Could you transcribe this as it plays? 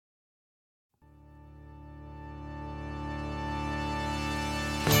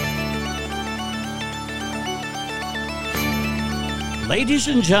Ladies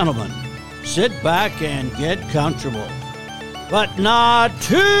and gentlemen, sit back and get comfortable. But not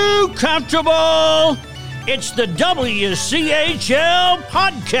too comfortable! It's the WCHL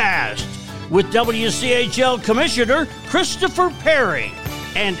podcast with WCHL Commissioner Christopher Perry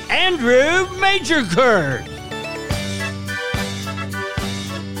and Andrew Majorkirk.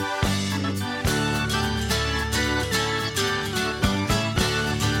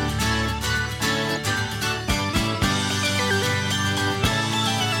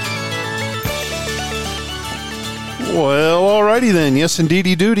 Well, alrighty then. Yes,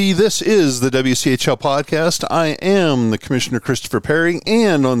 indeedy doody. This is the WCHL podcast. I am the Commissioner Christopher Perry,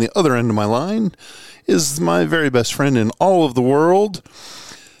 and on the other end of my line is my very best friend in all of the world,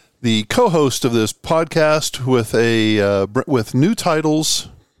 the co-host of this podcast with new titles.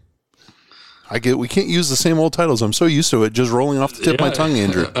 We can't use the same old titles. I'm so used to it, just rolling off the tip of my tongue,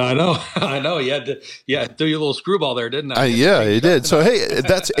 Andrew. I know. You had to, threw you a little screwball there, didn't I? Yeah, you did. So, hey,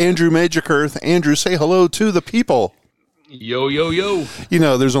 that's Andrew Majorkirk. Andrew, say hello to the people. Yo, yo, yo. You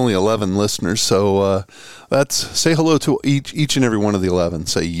know, there's only 11 listeners, so say hello to each and every one of the 11.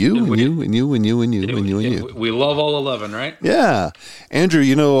 Say you, and you, and you, and you, and you, and you, and you. We love all 11, right? Yeah. Andrew,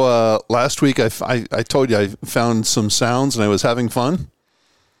 you know, last week I told you I found some sounds and I was having fun.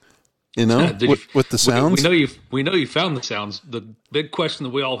 You know, with the sounds. We know you found the sounds. The big question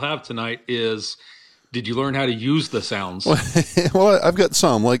that we all have tonight is, did you learn how to use the sounds? Well, I've got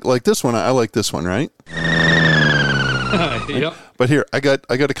some like this one. I like this one, right? Yep. But here, I got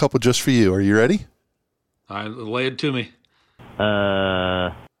a couple just for you. Are you ready? Lay it to me.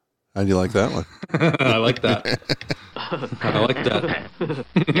 How do you like that one? I like that. I like that.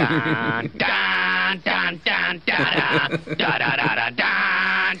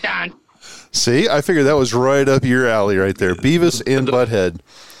 See, I figured that was right up your alley right there. Beavis and Butthead.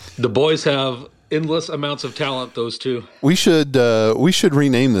 The boys have endless amounts of talent, those two. We should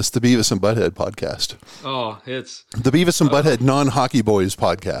rename this the Beavis and Butthead podcast. Oh, it's the Beavis and Butthead non-hockey boys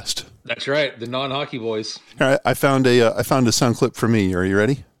podcast. That's right, the non-hockey boys. All right, I found a sound clip for me. Are you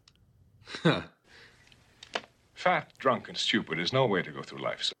ready? Fat, drunk, and stupid is no way to go through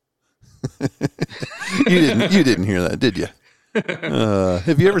life. So. You didn't hear that, did you?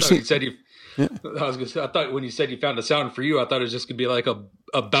 Have you ever seen? I thought when you said you found a sound for you, I thought it was just gonna be like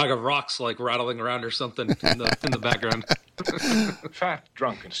a bag of rocks like rattling around or something in the background. Fat,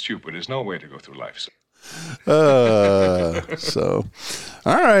 drunk, and stupid is no way to go through life. So,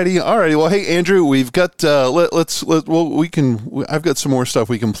 alrighty. Well, hey, Andrew, we've got I've got some more stuff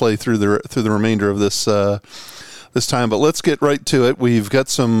we can play through the remainder of this time, but let's get right to it. We've got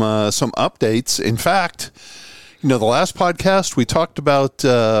some updates. In fact, you know, the last podcast we talked about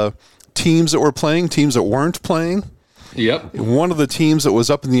teams that were playing, teams that weren't playing. Yep. One of the teams that was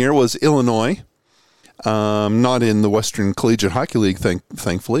up in the air was Illinois, not in the Western Collegiate Hockey League,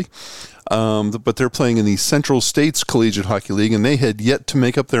 thankfully. But they're playing in the Central States Collegiate Hockey League, and they had yet to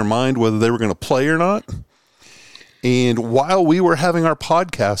make up their mind whether they were going to play or not. And while we were having our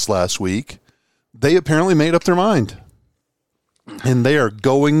podcast last week, they apparently made up their mind, and they are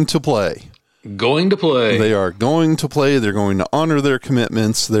going to play. Going to play. They are going to play. They're going to honor their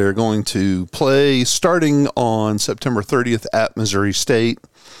commitments. They're going to play starting on September 30th at Missouri State.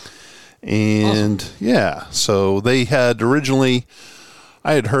 And awesome. Yeah, so they had originally,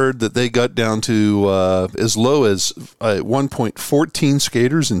 I had heard that they got down to as low as 1.14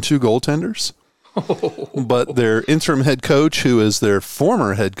 skaters and 2 goaltenders. But their interim head coach, who is their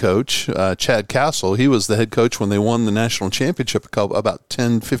former head coach, Chad Castle, he was the head coach when they won the national championship about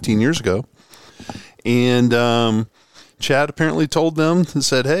 10, 15 years ago. And Chad apparently told them and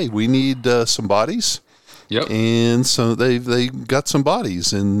said, "Hey, we need some bodies." Yep. And so they got some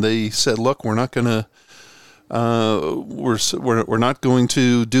bodies, and they said, "Look, we're not going to we're not going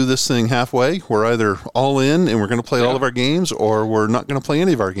to do this thing halfway. We're either all in and we're going to play all of our games, or we're not going to play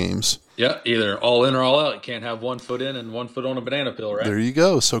any of our games." Yeah, either all in or all out. You can't have 1 foot in and 1 foot on a banana peel, right? There you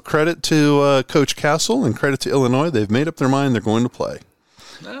go. So credit to Coach Castle and credit to Illinois. They've made up their mind. They're going to play.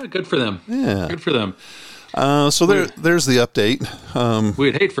 Good for them. Yeah. Good for them. So there's the update.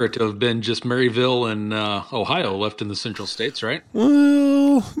 We'd hate for it to have been just Maryville and Ohio left in the Central States, right?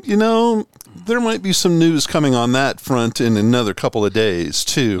 Well, you know, there might be some news coming on that front in another couple of days,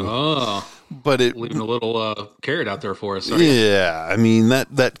 too. Oh. But leaving a little carrot out there for us. Yeah. I mean,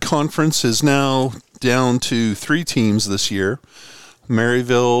 that conference is now down to 3 teams this year.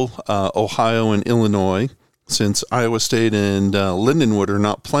 Maryville, Ohio, and Illinois, since Iowa State and Lindenwood are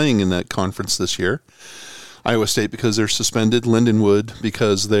not playing in that conference this year. Iowa State because they're suspended, Lindenwood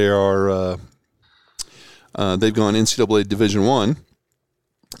because they are they've gone NCAA Division I,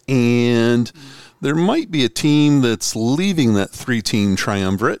 and there might be a team that's leaving that 3-team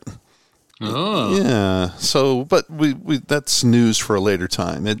triumvirate. Oh. Yeah. So, but we that's news for a later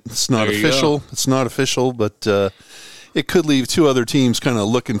time. It's not official. It's not official, but it could leave 2 other teams kind of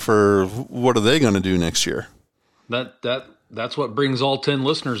looking for what are they going to do next year. That's what brings all 10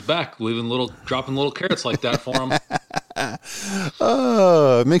 listeners back, dropping little carrots like that for them.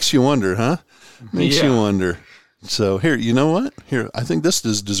 It makes you wonder, huh? Makes you wonder. So here, you know what? Here, I think this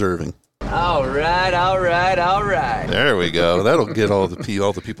is deserving. All right. There we go. That'll get all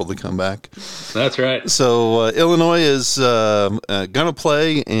the people to come back. That's right. So Illinois is going to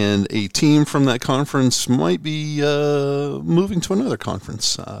play, and a team from that conference might be moving to another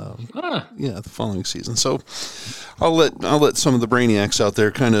conference. The following season. So I'll let some of the brainiacs out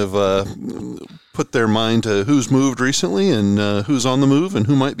there kind of put their mind to who's moved recently and who's on the move and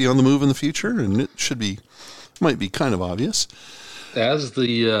who might be on the move in the future, and it might be kind of obvious. As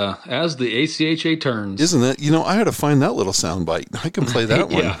the ACHA turns. Isn't it? I had to find that little sound bite. I can play that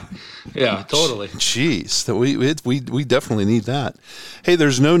one. Yeah, totally. Jeez, we definitely need that. Hey,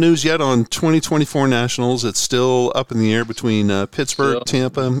 there's no news yet on 2024 Nationals. It's still up in the air between Pittsburgh,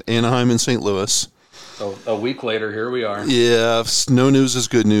 Tampa, Anaheim, and St. Louis. A week later, here we are. Yeah, no news is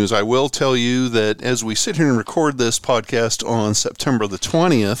good news. I will tell you that as we sit here and record this podcast on September the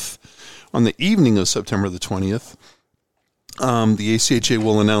 20th, on the evening of September the 20th, the ACHA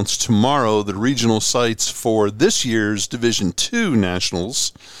will announce tomorrow the regional sites for this year's Division II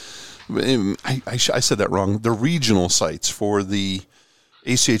Nationals. I said that wrong. The regional sites for the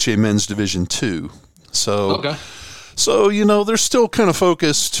ACHA Men's Division II. So they're still kind of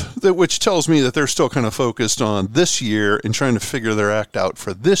focused, which tells me that they're still kind of focused on this year and trying to figure their act out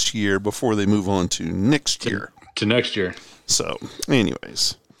for this year before they move on to next year. To next year. So,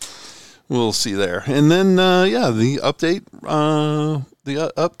 anyways. We'll see there. And then, the update,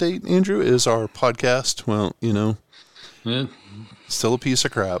 Andrew, is our podcast. Well, still a piece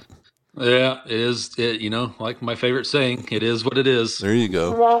of crap. Yeah, it is. Like my favorite saying, it is what it is. There you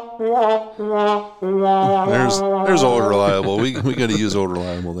go. There's Old Reliable. We got to use Old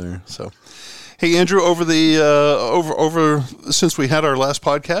Reliable there. So, hey, Andrew, over since we had our last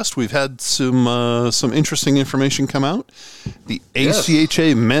podcast, we've had some interesting information come out. The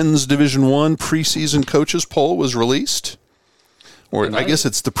ACHA Men's Division I preseason coaches poll was released, I guess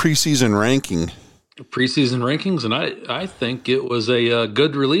it's the preseason ranking. Preseason rankings, and I think it was a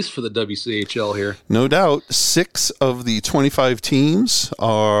good release for the WCHL here. No doubt. 6 of the 25 teams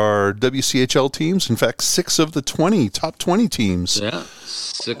are WCHL teams. In fact, 6 of the top 20 teams. Yeah,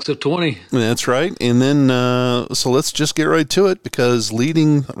 6 of 20. That's right. And then, so let's just get right to it, because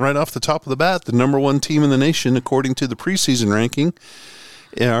leading right off the top of the bat, the number 1 team in the nation, according to the preseason ranking,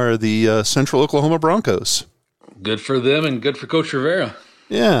 are the Central Oklahoma Broncos. Good for them and good for Coach Rivera.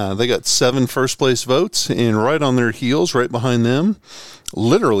 Yeah, they got 7 first-place votes, and right on their heels, right behind them,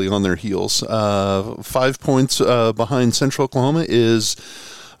 literally on their heels, 5 points behind Central Oklahoma is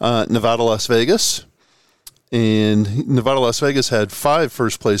Nevada, Las Vegas. And Nevada, Las Vegas had 5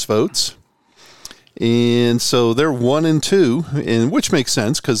 first-place votes. And so they're 1 and 2, and which makes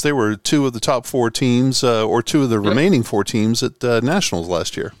sense because they were 2 of the top 4 teams, or 2 of the remaining 4 teams at Nationals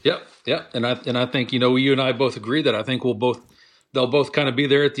last year. Yep. And I think, you and I both agree that I think they'll both kind of be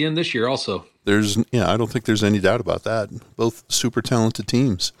there at the end this year also. I don't think there's any doubt about that. Both super talented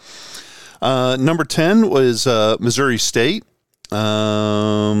teams. Number 10 was Missouri State.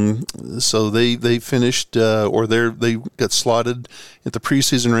 So they finished, they got slotted at the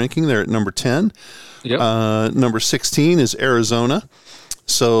preseason ranking. They're at number 10. Yep. Number 16 is Arizona.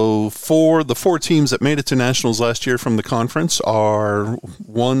 So for the 4 teams that made it to Nationals last year from the conference are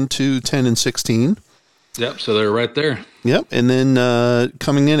 1, 2, 10, and 16. Yep, so they're right there. Yep, and then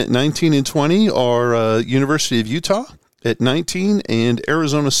coming in at 19 and 20 are University of Utah at 19 and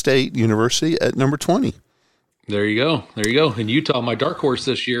Arizona State University at number 20. There you go. And Utah, my dark horse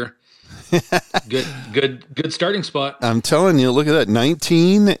this year. Good starting spot. I'm telling you, look at that,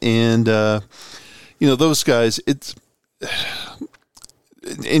 19, and those guys. It's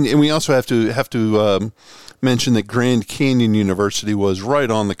and we also have to mention that Grand Canyon University was right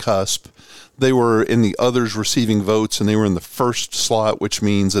on the cusp. They were in the others receiving votes, and they were in the first slot, which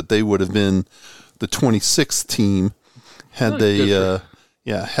means that they would have been the 26th team had the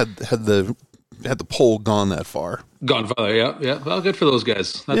poll gone that far. Yeah. Well, good for those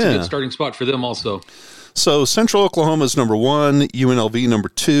guys. That's a good starting spot for them also. So Central Oklahoma is number 1, UNLV number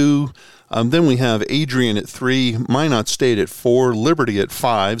 2. Then we have Adrian at 3, Minot State at 4, Liberty at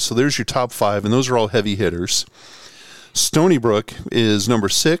 5. So there's your top 5, and those are all heavy hitters. Stony Brook is number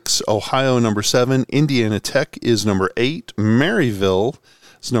 6, Ohio number 7, Indiana Tech is number 8, Maryville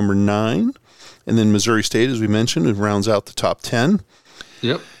is number 9, And then Missouri State, as we mentioned, it rounds out the top 10.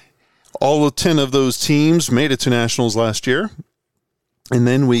 Yep. All 10 of those teams made it to nationals last year. And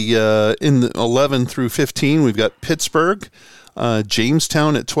then we, in the 11 through 15, we've got Pittsburgh,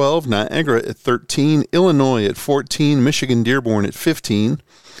 Jamestown at 12, Niagara at 13, Illinois at 14, Michigan Dearborn at 15.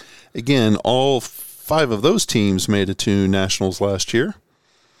 Again, all 5 of those teams made it to nationals last year.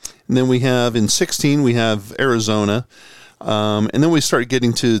 And then we have, in 16, we have Arizona. And then we start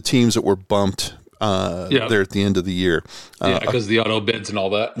getting to teams that were bumped there at the end of the year. Because the auto bids and all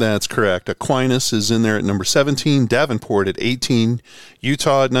that. That's correct. Aquinas is in there at number 17, Davenport at 18,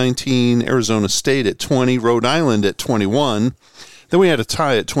 Utah at 19, Arizona State at 20, Rhode Island at 21. Then we had a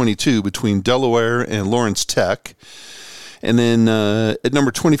tie at 22 between Delaware and Lawrence Tech. And then at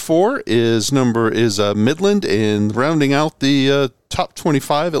number 24 is Midland, and rounding out the top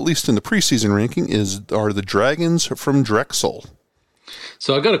 25, at least in the preseason ranking, are the Dragons from Drexel.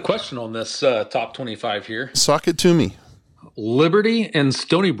 So I got a question on this top 25 here. Sock it to me. Liberty and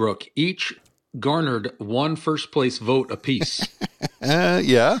Stony Brook each garnered 1 first-place vote apiece.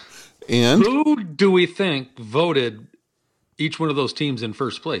 Yeah. And who do we think voted each one of those teams in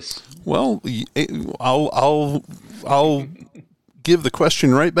first place? Well, I'll give the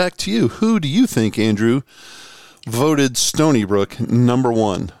question right back to you. Who do you think, Andrew, voted Stony Brook number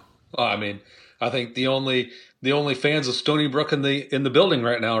 1? I mean, I think the only fans of Stony Brook in the building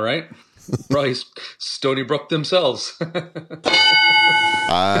right now, right? Probably Stony Brook themselves.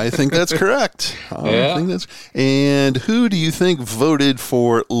 I think that's correct. And who do you think voted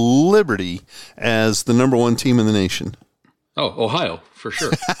for Liberty as the number 1 team in the nation? Oh, Ohio, for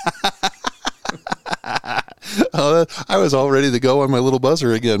sure. I was all ready to go on my little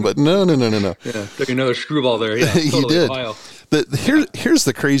buzzer again, but no. Yeah, took another screwball there. Yeah, totally you did. Ohio. Here's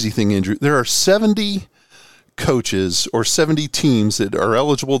the crazy thing, Andrew. There are 70 coaches or 70 teams that are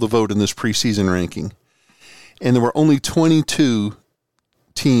eligible to vote in this preseason ranking, and there were only 22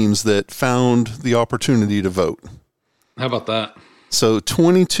 teams that found the opportunity to vote. How about that? So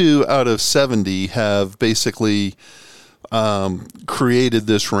 22 out of 70 have basically created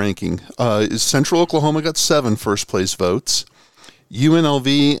this ranking. Central Oklahoma got 7 first-place votes.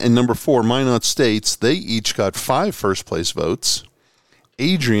 UNLV and number 4, Minot States, they each got 5 first-place votes.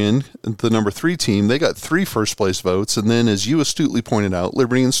 Adrian, the number 3 team, they got 3 first-place votes. And then, as you astutely pointed out,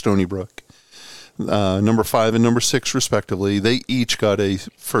 Liberty and Stony Brook, number 5 and number 6, respectively, they each got a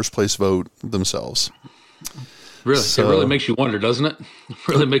first-place vote themselves. Really? So, it really makes you wonder, doesn't it? It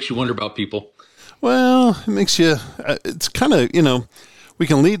really makes you wonder about people. Well, it makes you, it's kind of, we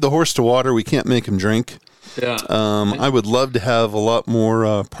can lead the horse to water. We can't make him drink. Yeah. I would love to have a lot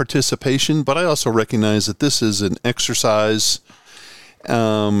more participation, but I also recognize that this is an exercise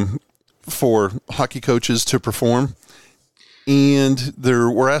for hockey coaches to perform. And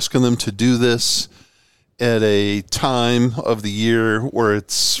we're asking them to do this at a time of the year where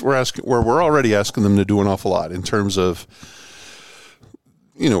we're already asking them to do an awful lot in terms of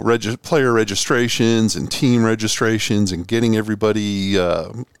player registrations and team registrations and getting everybody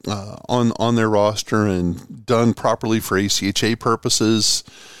on their roster and done properly for ACHA purposes.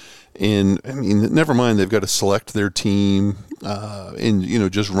 And I mean, never mind, they've got to select their team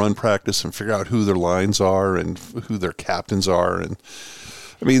and just run practice and figure out who their lines are and who their captains are. And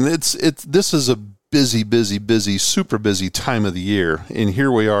I mean, this is a busy, super busy time of the year. And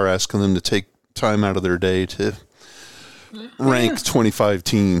here we are asking them to take time out of their day to rank 25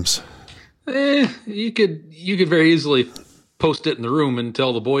 teams. You could very easily post it in the room and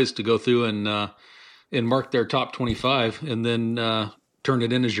tell the boys to go through and mark their top 25 and then turn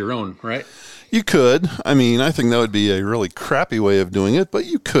it in as your own, right? You could. I mean, I think that would be a really crappy way of doing it, but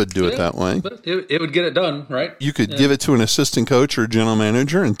you could do it that way. But it would get it done, right? You could give it to an assistant coach or general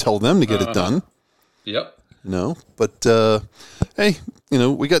manager and tell them to get it done. Yep. But hey,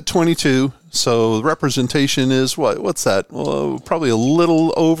 we got 22, so the representation is what's that? Well, probably a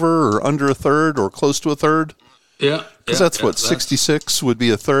little over or under a third or close to a third. Yeah. Because that's 66 would be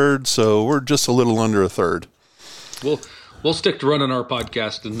a third, so we're just a little under a third. We'll stick to running our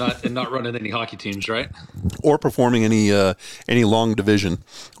podcast and not running any hockey teams, right? Or performing any long division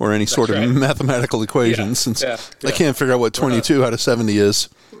or any sort of mathematical equation, since I can't figure out what 22 out of 70 is.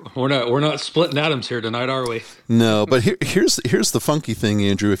 We're not splitting atoms here tonight, are we? No, but here's the funky thing,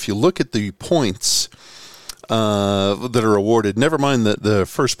 Andrew. If you look at the points that are awarded, never mind the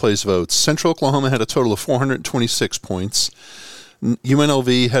first place votes. Central Oklahoma had a total of 426 points.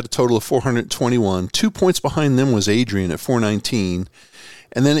 UNLV had a total of 421. 2 points behind them was Adrian at 419.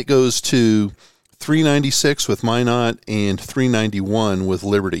 And then it goes to 396 with Minot and 391 with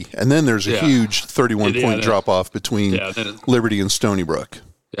Liberty. And then there's a huge 31-point drop-off between Liberty and Stony Brook.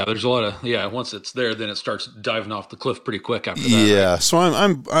 Yeah, there's a lot of once it's there, then it starts diving off the cliff pretty quick after that. Yeah, right? so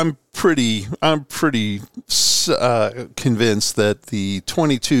I'm pretty convinced that the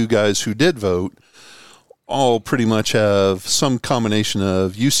 22 guys who did vote all pretty much have some combination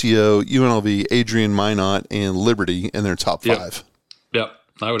of UCO, UNLV, Adrian, Minot, and Liberty in their top 5. Yep,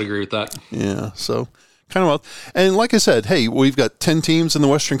 I would agree with that. Yeah, so kind of, and like I said, hey, we've got 10 teams in the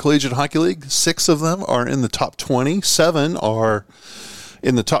Western Collegiate Hockey League. 6 of them are in the top 20. 7 are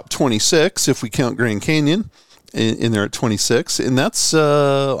in the top 26 if we count Grand Canyon in there at 26, and that's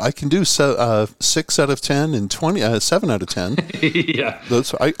I can do 6 out of 10 and 7 out of 10. Yeah,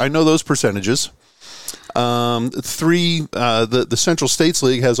 those I know those percentages. The Central States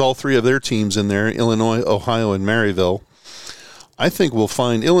League has all 3 of their teams in there: Illinois, Ohio, and Maryville. I think we'll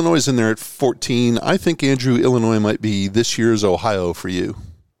find Illinois is in there at 14. I think, Andrew, Illinois might be this year's Ohio for you.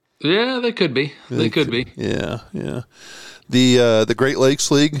 Yeah, they could be. They could be. Yeah. The Great Lakes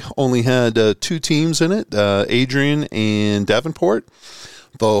League only had 2 teams in it, Adrian and Davenport.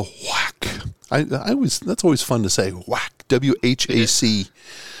 The WHAC. That's always fun to say. WHAC. WHAC.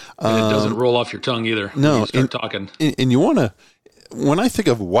 And it doesn't roll off your tongue either. No, when you start talking. And you want to. When I think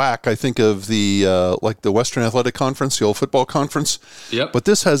of WAC, I think of the like the Western Athletic Conference, the old football conference. Yep. But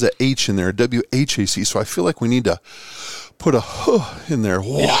this has a H in there, WHAC. So I feel like we need to put a in there.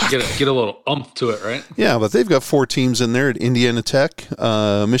 Yeah, get a little umph to it, right? Yeah, but they've got 4 teams in there at Indiana Tech,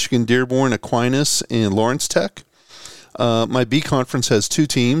 Michigan Dearborn, Aquinas, and Lawrence Tech. My B conference has 2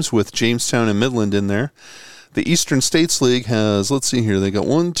 teams with Jamestown and Midland in there. The Eastern States League has, let's see here, they got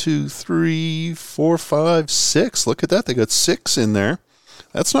 1, 2, 3, 4, 5, 6. Look at that. They got 6 in there.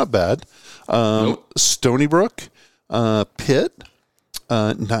 That's not bad. Nope. Stony Brook, Pitt,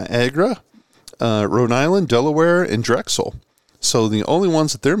 Niagara, Rhode Island, Delaware, and Drexel. So the only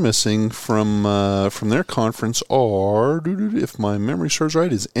ones that they're missing from their conference are, if my memory serves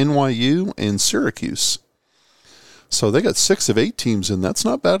right, is NYU and Syracuse. So they got 6 of 8 teams in. That's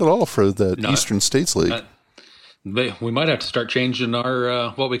not bad at all for the Eastern States League. We might have to start changing our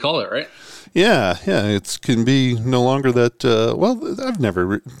what we call it, right? Yeah, it can be no longer that. I've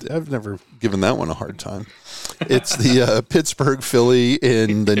never given that one a hard time. It's the Pittsburgh, Philly,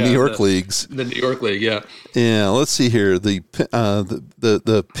 and the New York leagues. The New York League, yeah. Yeah, let's see here. The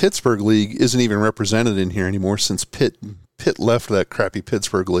Pittsburgh League isn't even represented in here anymore since Pitt left that crappy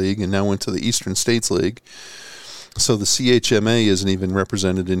Pittsburgh League and now went to the Eastern States League. So the CHMA isn't even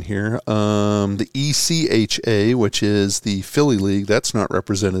represented in here. The ECHA, which is the Philly League, that's not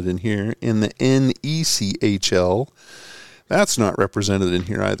represented in here. And the NECHL, that's not represented in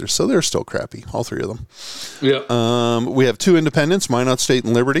here either. So they're still crappy, all 3 of them. Yeah. We have 2 independents, Minot State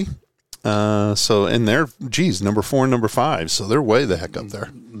and Liberty. And they're, number 4 and number 5. So they're way the heck up there.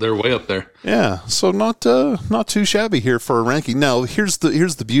 They're way up there. Yeah. So not too shabby here for a ranking. Now, here's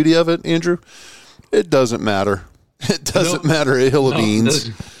the beauty of it, Andrew. It doesn't matter. It doesn't matter a hill of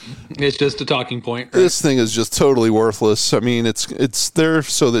beans. It's just a talking point. Right? This thing is just totally worthless. I mean, it's there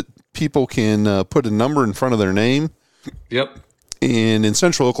so that people can put a number in front of their name. Yep. And in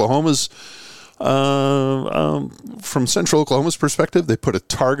Central Oklahoma's, from Central Oklahoma's perspective, they put a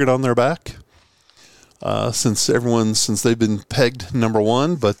target on their back. Since they've been pegged number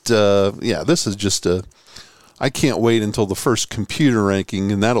 1, but this is just I can't wait until the first computer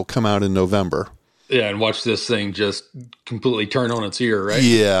ranking, and that'll come out in November. Yeah, and watch this thing just completely turn on its ear, right?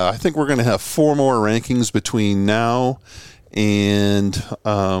 Yeah, I think we're going to have 4 more rankings between now and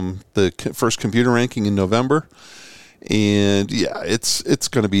the first computer ranking in November. And yeah, it's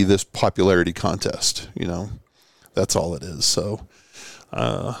going to be this popularity contest. That's all it is. So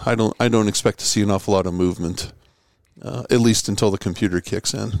I don't expect to see an awful lot of movement, at least until the computer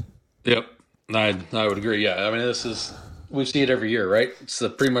kicks in. Yep, I would agree. Yeah, I mean we see it every year, right? It's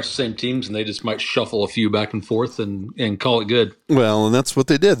pretty much the same teams, and they just might shuffle a few back and forth and call it good. Well, and that's what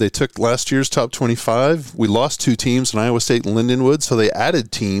they did. They took last year's top 25. We lost 2 teams in Iowa State and Lindenwood, so they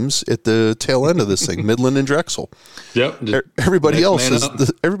added teams at the tail end of this thing, Midland and Drexel. Yep. Everybody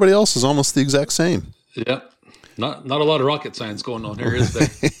else is almost the exact same. Yep. Not a lot of rocket science going on here, is there?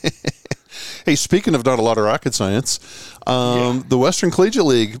 Hey, speaking of not a lot of rocket science, the Western Collegiate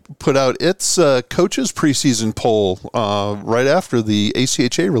League put out its coaches preseason poll right after the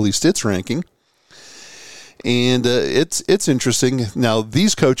ACHA released its ranking. And it's interesting. Now,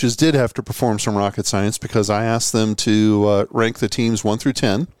 these coaches did have to perform some rocket science because I asked them to rank the teams 1 through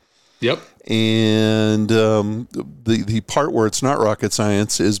 10. Yep. And the part where it's not rocket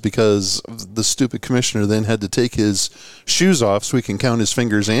science is because the stupid commissioner then had to take his shoes off so he can count his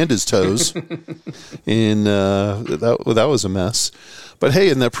fingers and his toes. And that was a mess. But hey,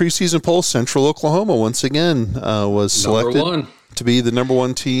 in that preseason poll, Central Oklahoma once again was selected to be the number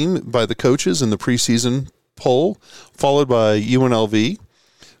one team by the coaches in the preseason poll, followed by UNLV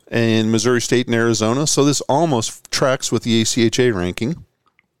and Missouri State and Arizona. So this almost tracks with the ACHA ranking.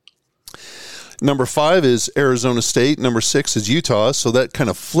 Number 5 is Arizona State. Number 6 is Utah. So that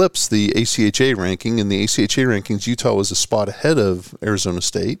kind of flips the ACHA ranking. In the ACHA rankings, Utah was a spot ahead of Arizona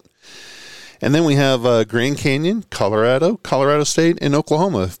State. And then we have Grand Canyon, Colorado State, and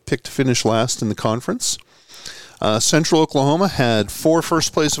Oklahoma picked to finish last in the conference. Central Oklahoma had 4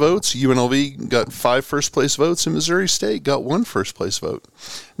 first-place votes. UNLV got 5 first-place votes, and Missouri State got 1 first-place vote.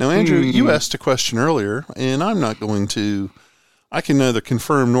 Now, Andrew, you asked a question earlier, and I'm not going to – I can neither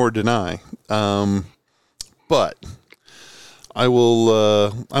confirm nor deny, but I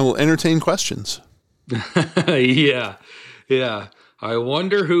will entertain questions. Yeah. I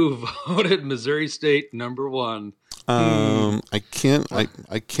wonder who voted Missouri State number 1. I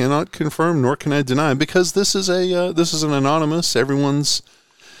cannot confirm nor can I deny, because this is an anonymous. Everyone's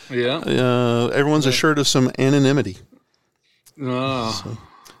assured of some anonymity. So,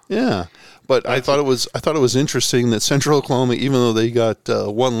 yeah. But I thought it was interesting that Central Oklahoma, even though they got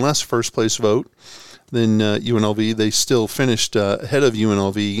 1 less first place vote than UNLV, they still finished ahead of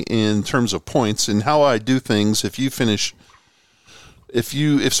UNLV in terms of points. And how I do things,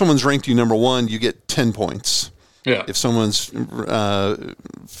 if someone's ranked you number 1, you get 10 points. Yeah. If someone's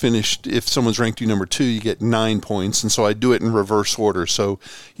if someone's ranked you number 2, you get 9 points. And so I do it in reverse order. So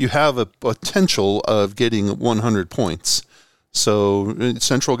you have a potential of getting 100 points. So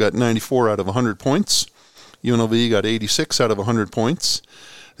Central got 94 out of 100 points. UNLV got 86 out of 100 points.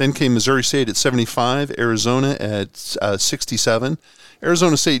 Then came Missouri State at 75, Arizona at 67.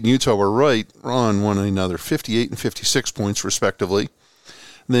 Arizona State and Utah were right on one another, 58 and 56 points respectively.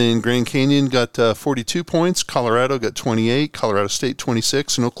 Then Grand Canyon got 42 points, Colorado got 28, Colorado State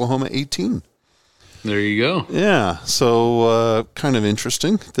 26, and Oklahoma 18. There you go. Yeah, so kind of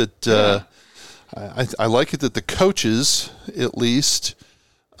interesting that I like it that the coaches, at least,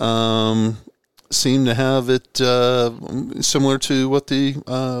 seem to have it similar to what the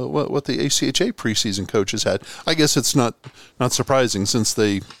ACHA preseason coaches had. I guess it's not surprising, since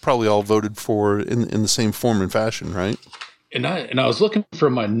they probably all voted for in the same form and fashion, right? And I was looking for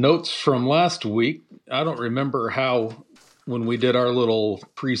my notes from last week. I don't remember how, when we did our little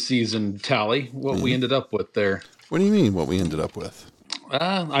preseason tally, what we ended up with there. What do you mean, what we ended up with?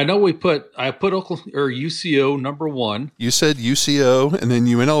 I know I put UCO number 1. You said UCO, and then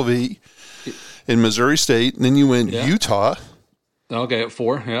UNLV, and Missouri State, and then you went Utah. Okay, at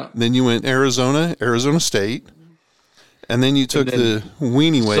 4, yeah. Then you went Arizona State, and then you took the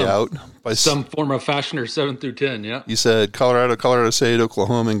weenie way out by some form of fashion, or 7 through 10. Yeah. You said Colorado State,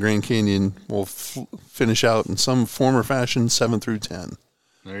 Oklahoma, and Grand Canyon will finish out in some form or fashion 7 through 10.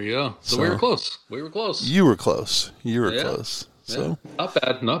 There you go. So we were close. You were close. close. So not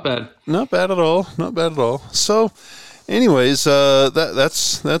bad at all. So, anyways,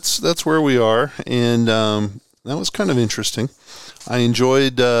 that's where we are, and that was kind of interesting. I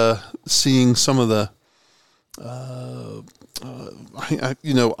enjoyed seeing some of the.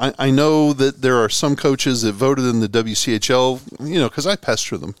 I know that there are some coaches that voted in the WCHL, because I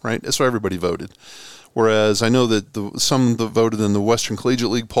pester them, right? That's why everybody voted. Whereas I know that some that voted in the Western Collegiate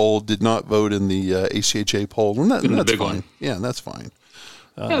League poll did not vote in the ACHA poll, and that's fine. One. Yeah, that's fine.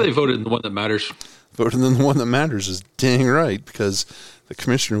 They voted in the one that matters. Voted in the one that matters is dang right, because the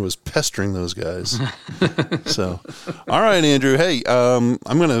commissioner was pestering those guys. So, all right, Andrew. Hey, you know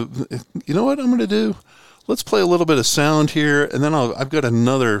what I'm gonna do? Let's play a little bit of sound here, and then I've got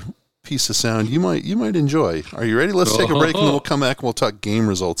another piece of sound you might enjoy. Are you ready? Let's take a break, and then we'll come back and we'll talk game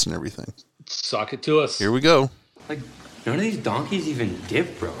results and everything. Sock it to us. Here we go. Like, none of these donkeys even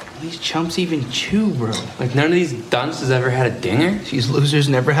dip, bro. These chumps even chew, bro. Like, none of these dunces ever had a dinger. These losers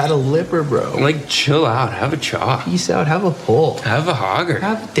never had a lipper, bro. Like, chill out. Have a chop. Peace out. Have a pull. Have a hogger.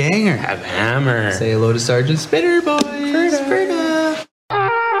 Have a danger. Have a hammer. Say hello to Sergeant Spitter, boys. Ferda.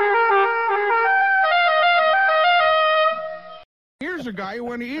 Here's a guy who,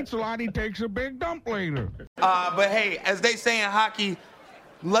 when he eats a lot, he takes a big dump later. But hey, as they say in hockey,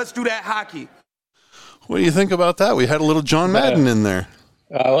 let's do that hockey. What do you think about that? We had a little John Madden in there.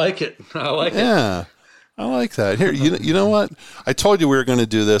 I like it. Yeah, I like that. Here, you know what? I told you we were going to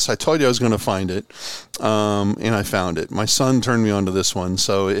do this. I told you I was going to find it, and I found it. My son turned me on to this one.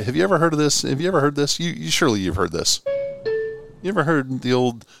 So, have you ever heard of this? Have you ever heard this? Surely you've heard this. You ever heard the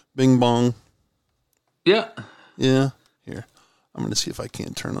old Bing Bong? Yeah. Yeah. Here, I'm going to see if I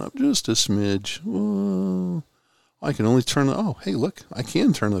can't turn it up just a smidge. Whoa. I can only turn it. Oh, hey, look! I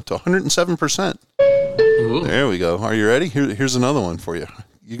can turn it up to 107%. Ooh. There we go. Are you ready? Here's another one for you.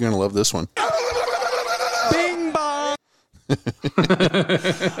 You're going to love this one. Bing bong.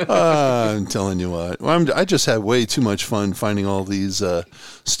 I'm telling you what. I just had way too much fun finding all these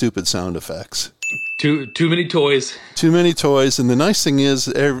stupid sound effects. Too many toys. Too many toys. And the nice thing is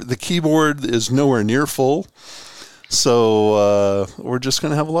the keyboard is nowhere near full. So we're just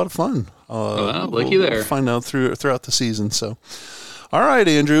going to have a lot of fun. Looky there. We'll find out throughout the season. So, all right,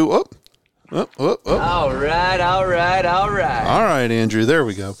 Andrew. Oh. All right. All right, Andrew. There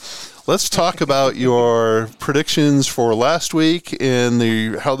we go. Let's talk about your predictions for last week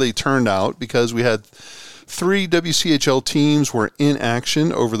and how they turned out, because we had 3 WCHL teams were in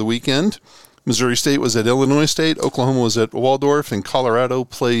action over the weekend. Missouri State was at Illinois State, Oklahoma was at Waldorf, and Colorado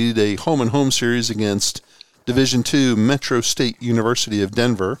played a home-and-home series against Division II Metro State University of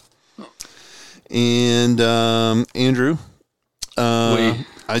Denver. And Andrew,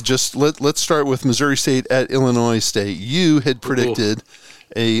 let's start with Missouri State at Illinois State. You had predicted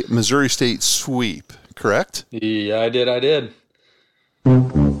a Missouri State sweep, correct? Yeah, I did. Oh,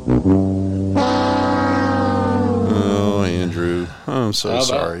 Andrew, I'm so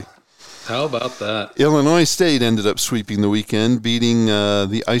sorry. How about that? Illinois State ended up sweeping the weekend, beating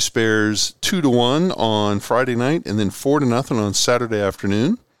the Ice Bears 2-1 on Friday night, and then 4-0 on Saturday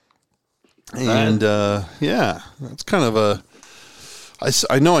afternoon. And that's kind of a.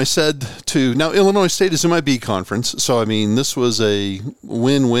 I know I said now Illinois State is in my B conference, so I mean this was a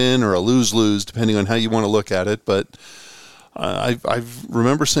win-win or a lose-lose depending on how you want to look at it. But I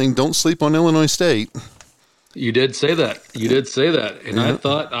remember saying don't sleep on Illinois State. You did say that. And I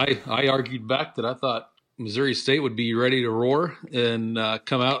thought, I argued back that I thought Missouri State would be ready to roar and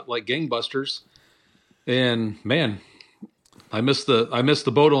come out like gangbusters. And man, I missed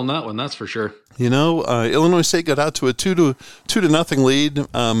the boat on that one. That's for sure. You know, Illinois State got out to a 2-0 lead.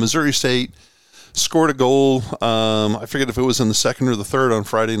 Missouri State scored a goal. I forget if it was in the second or the third on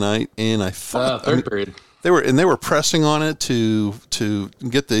Friday night. And I thought third period. They were pressing on it to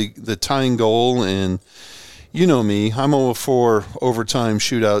get the tying goal. And you know me, I'm all for overtime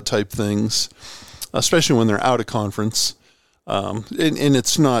shootout type things, especially when they're out of conference. And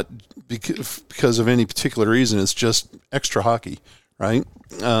it's not because of any particular reason. It's just extra hockey, right?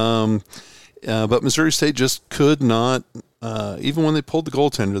 But Missouri State just could not, even when they pulled the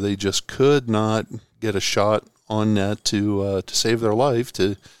goaltender, they just could not get a shot on net to save their life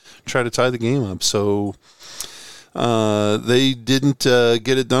to try to tie the game up. So they didn't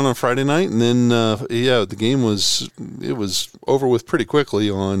get it done on Friday night, and then the game was over with pretty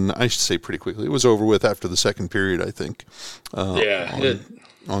quickly. I should say pretty quickly. It was over with after the second period, I think.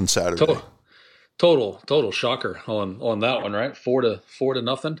 On Saturday. Total shocker on that one, right? 4-0.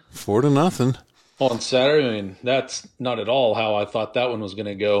 4-0 on Saturday. I mean, that's not at all how I thought that one was going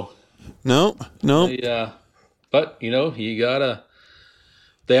to go. No. Yeah, but they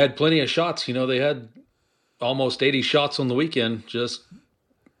had plenty of shots. They had almost 80 shots on the weekend. Just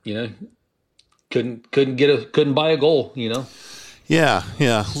couldn't buy a goal. Yeah.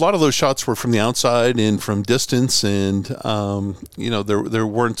 A lot of those shots were from the outside and from distance, and there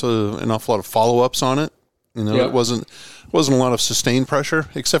weren't an awful lot of follow-ups on it. It wasn't a lot of sustained pressure,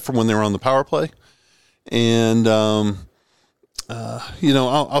 except for when they were on the power play. And I'll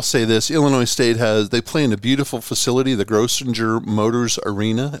say this: Illinois State they play in a beautiful facility, the Grosinger Motors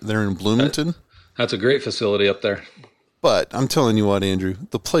Arena. They're in Bloomington. That's a great facility up there. But I'm telling you what, Andrew,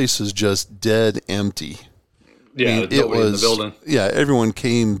 the place is just dead empty. Yeah, it was in the building. Yeah, everyone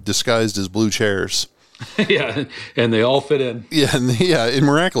came disguised as blue chairs. Yeah, and they all fit in. Yeah, and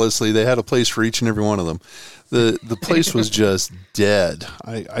miraculously they had a place for each and every one of them. The place was just dead.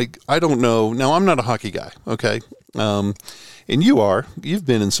 I don't know. Now I'm not a hockey guy, okay? And you've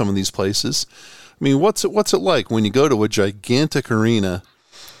been in some of these places. I mean, what's it like when you go to a gigantic arena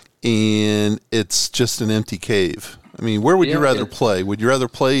and it's just an empty cave? I mean, where would you rather play? Would you rather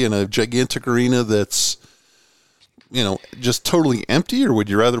play in a gigantic arena that's just totally empty, or would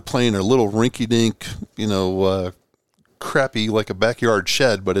you rather play in a little rinky-dink, crappy, like a backyard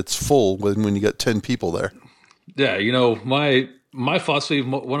shed, but it's full when you got 10 people there? Yeah, my philosophy,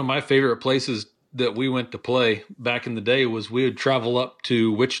 one of my favorite places that we went to play back in the day was we would travel up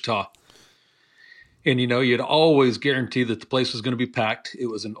to Wichita. And, you'd always guarantee that the place was going to be packed. It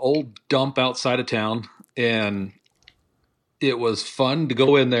was an old dump outside of town, and it was fun to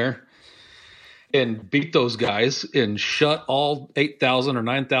go in there and beat those guys and shut all 8,000 or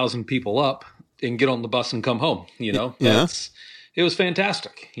 9,000 people up and get on the bus and come home. It was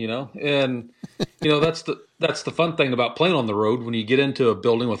fantastic, and that's the fun thing about playing on the road when you get into a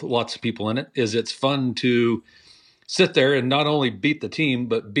building with lots of people in it, is it's fun to sit there and not only beat the team,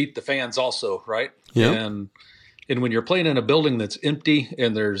 but beat the fans also, right? Yeah. And when you're playing in a building that's empty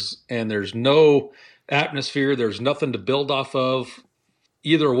and there's no atmosphere, there's nothing to build off of.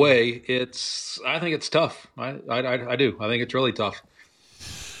 Either way, I think it's tough. I do. I think it's really tough.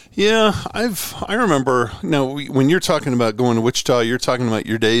 Yeah, I remember. Now, when you're talking about going to Wichita, you're talking about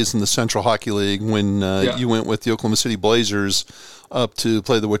your days in the Central Hockey League when you went with the Oklahoma City Blazers up to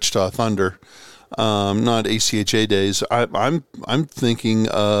play the Wichita Thunder. Not ACHA days. I'm thinking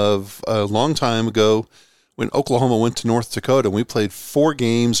of a long time ago when Oklahoma went to North Dakota. We played 4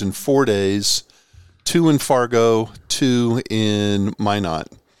 games in 4 days, 2 in Fargo, 2 in Minot.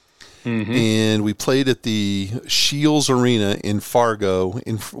 Mm-hmm. And we played at the Wchl Arena in Fargo,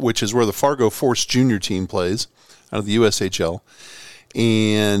 which is where the Fargo Force Junior team plays out of the USHL.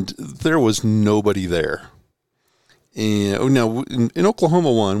 And there was nobody there. And now in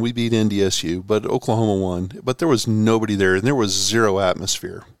Oklahoma won, we beat NDSU, but Oklahoma won. But there was nobody there, and there was zero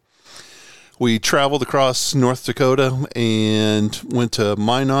atmosphere. We traveled across North Dakota and went to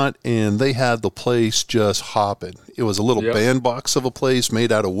Minot, and they had the place just hopping. It was a little bandbox of a place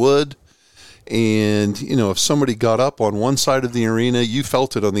made out of wood. And, if somebody got up on one side of the arena, you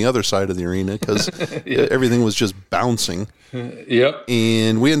felt it on the other side of the arena because everything was just bouncing. Yep.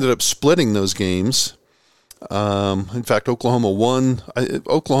 And we ended up splitting those games. In fact, Oklahoma won.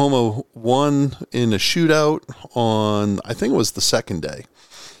 Oklahoma won in a shootout on, I think it was the second day.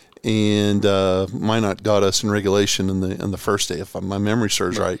 And Minot got us in regulation in the first day, if my memory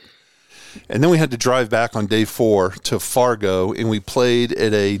serves right. And then we had to drive back on day 4 to Fargo, and we played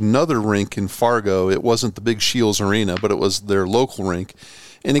at another rink in Fargo. It wasn't the big Wchl Arena, but it was their local rink.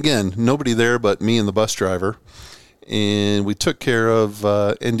 And again, nobody there but me and the bus driver. And we took care of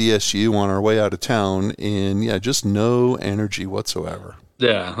NDSU on our way out of town, and just no energy whatsoever.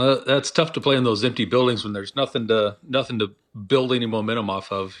 Yeah, that's tough to play in those empty buildings when there's nothing to build any momentum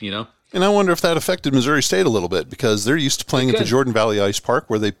off of, And I wonder if that affected Missouri State a little bit because they're used to playing at the Jordan Valley Ice Park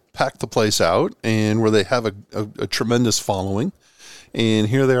where they pack the place out and where they have a tremendous following. And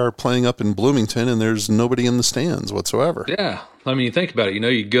here they are playing up in Bloomington, and there's nobody in the stands whatsoever. Yeah, I mean, you think about it.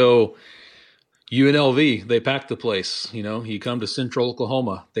 You go UNLV, they pack the place. You come to Central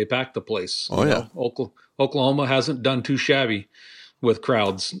Oklahoma, they pack the place. Oklahoma hasn't done too shabby with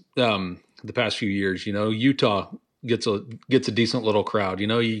crowds the past few years. Utah gets a decent little crowd.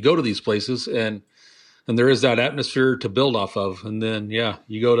 You go to these places and there is that atmosphere to build off of. And then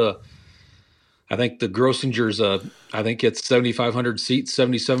you go to, I think the Grossinger's I think it's 7,500 seats,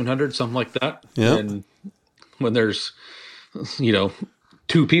 7,700, something like that. Yeah. And when there's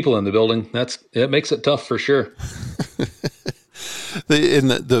 2 people in the building, it makes it tough for sure.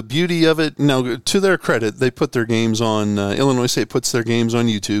 The beauty of it, now to their credit, they put their games on, Illinois State puts their games on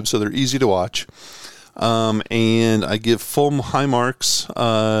YouTube, so they're easy to watch. And I give full high marks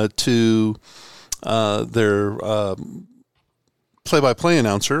to their play-by-play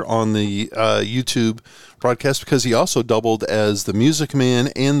announcer on the YouTube broadcast because he also doubled as the music man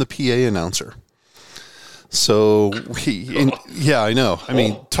and the PA announcer. So I know. I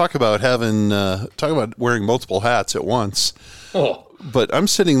mean, talk about wearing multiple hats at once. Oh. But I'm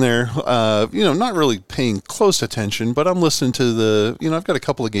sitting there, not really paying close attention, but I'm listening to I've got a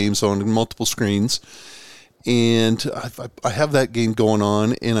couple of games on multiple screens, and I have that game going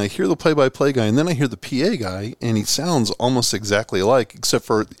on, and I hear the play-by-play guy, and then I hear the PA guy, and he sounds almost exactly alike, except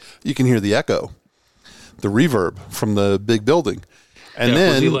for you can hear the echo, the reverb from the big building. And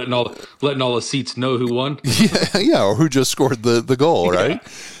then was he letting all the seats know who won? or who just scored the goal, right?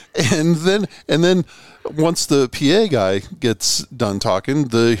 Yeah. And then once the PA guy gets done talking,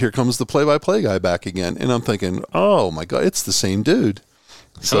 here comes the play-by-play guy back again, and I'm thinking, oh my God, it's the same dude.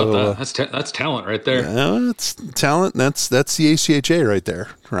 So that's talent right there. Yeah, it's talent. That's the ACHA right there,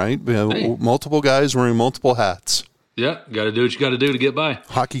 right? We have multiple guys wearing multiple hats. Yeah, got to do what you got to do to get by.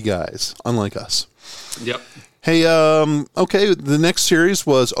 Hockey guys, unlike us. Yep. Hey, okay, the next series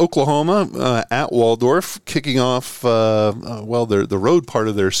was Oklahoma at Waldorf, kicking off, the road part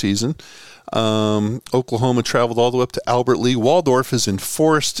of their season. Oklahoma traveled all the way up to Albert Lea. Waldorf is in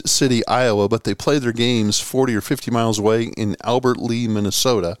Forest City, Iowa, but they play their games 40 or 50 miles away in Albert Lea,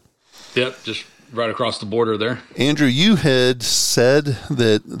 Minnesota. Yep, just right across the border there. Andrew, you had said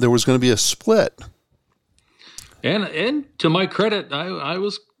that there was going to be a split. And to my credit, I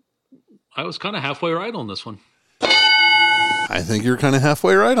was kind of halfway right on this one. I think you're kind of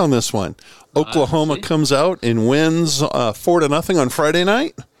halfway right on this one. Oklahoma comes out and wins 4-0 on Friday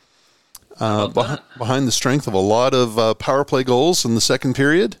night. Behind the strength of a lot of power play goals in the second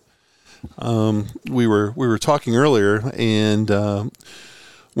period. We were talking earlier, and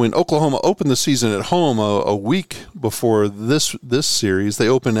when Oklahoma opened the season at home a week before this series, they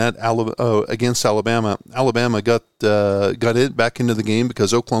opened at against Alabama. Alabama got it back into the game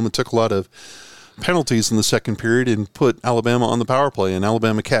because Oklahoma took a lot of penalties in the second period and put Alabama on the power play, and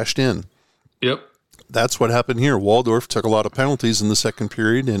Alabama cashed in. Yep. That's what happened here. Waldorf took a lot of penalties in the second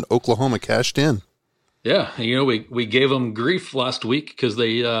period, and Oklahoma cashed in. Yeah, we gave them grief last week because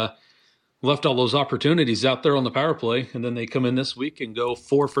they left all those opportunities out there on the power play, and then they come in this week and go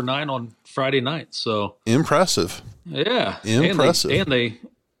 4 for 9 on Friday night. So impressive. Yeah, impressive.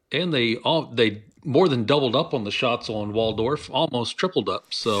 And they more than doubled up on the shots on Waldorf, almost tripled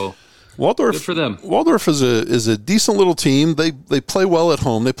up. So Waldorf, good for them. Waldorf is a decent little team. They play well at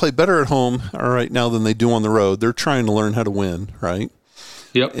home. They play better at home right now than they do on the road. They're trying to learn how to win, right?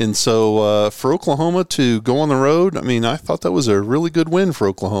 Yep. And so for Oklahoma to go on the road, I mean, I thought that was a really good win for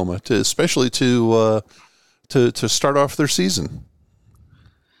Oklahoma, especially to start off their season.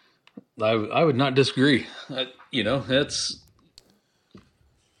 I would not disagree. It's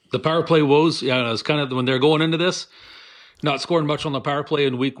the power play woes. Yeah, it's kind of when they're going into this, not scoring much on the power play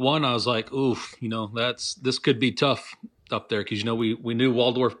in week 1. I was like, oof, this could be tough up there because we knew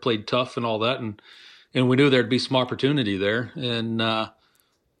Waldorf played tough and all that, and we knew there'd be some opportunity there, and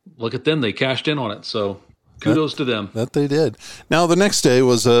look at them, they cashed in on it. So kudos to them. That they did. Now the next day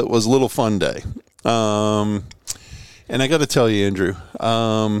was a little fun day. And I got to tell you, Andrew,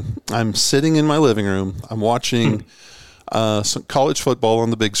 I'm sitting in my living room. I'm watching some college football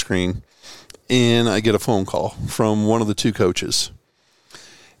on the big screen, and I get a phone call from one of the two coaches.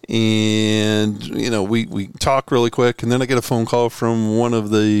 And, we talk really quick, and then I get a phone call from one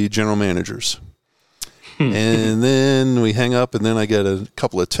of the general managers. And then we hang up, and then I get a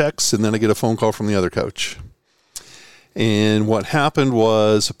couple of texts, and then I get a phone call from the other coach. And what happened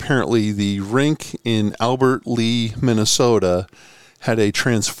was apparently the rink in Albert Lee, Minnesota had a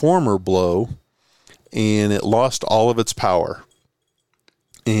transformer blow, and it lost all of its power.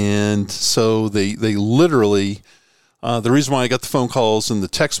 And so they literally, the reason why I got the phone calls and the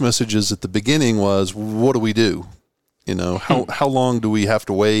text messages at the beginning was, what do we do? How long do we have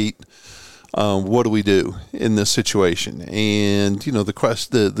to wait? What do we do in this situation? And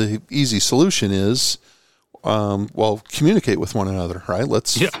the easy solution is, communicate with one another, right?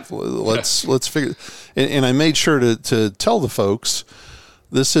 Let's figure. And I made sure to tell the folks,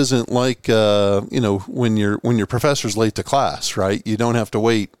 this isn't like when your professor's late to class, right? You don't have to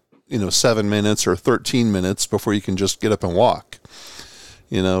wait 7 minutes or 13 minutes before you can just get up and walk.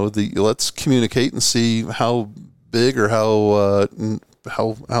 Let's communicate and see how big or how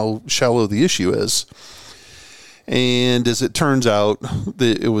shallow the issue is. And as it turns out,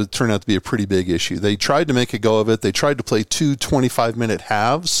 it would turn out to be a pretty big issue. They tried to make a go of it. They tried to play 2 25-minute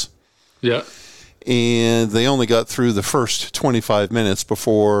halves. Yeah. And they only got through the first 25 minutes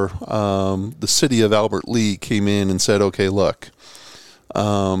before the city of Albert Lee came in and said, okay, look,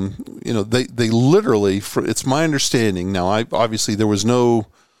 they literally, it's my understanding now, obviously there was no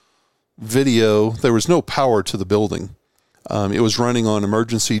video, there was no power to the building. It was running on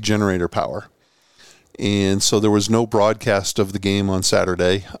emergency generator power. And so there was no broadcast of the game on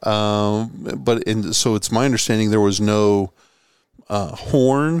Saturday. So it's my understanding there was no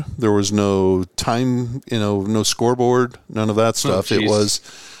horn, there was no time, no scoreboard, none of that stuff. It was,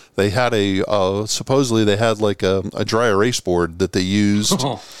 they had supposedly they had like a dry erase board that they used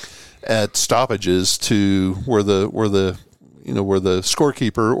at stoppages to where the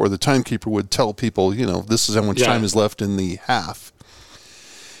scorekeeper or the timekeeper would tell people, this is how much time is left in the half.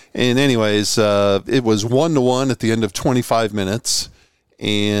 And anyways, it was 1-1 at the end of 25 minutes.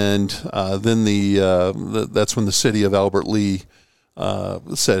 And then that's when the city of Albert Lee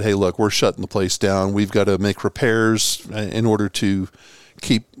said, hey, look, we're shutting the place down. We've got to make repairs in order to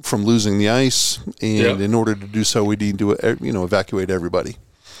keep from losing the ice. And in order to do so, we need to, evacuate everybody.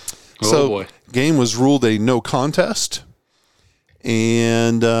 Game was ruled a no contest.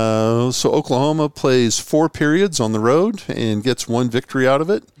 And so Oklahoma plays 4 periods on the road and gets 1 victory out of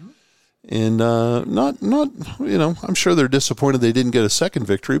it. And not I'm sure they're disappointed they didn't get a second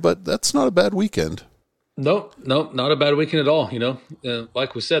victory, but that's not a bad weekend. No, not a bad weekend at all.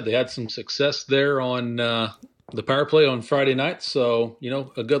 Like we said, they had some success there on the power play on Friday night. So,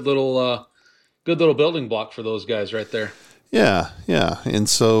 a good little building block for those guys right there. Yeah. And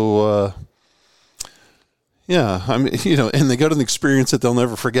so, I mean, and they got an experience that they'll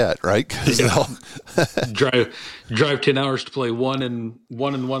never forget, right? Because they'll drive 10 hours to play 1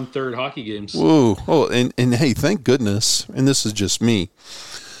 1/3 hockey games. Whoa! Oh, and hey, thank goodness, and this is just me.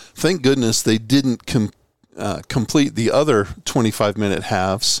 Thank goodness they didn't complete the other 25-minute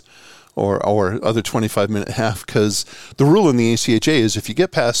halves or other 25-minute half, because the rule in the ACHA is if you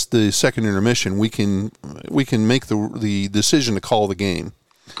get past the second intermission, we can make the decision to call the game.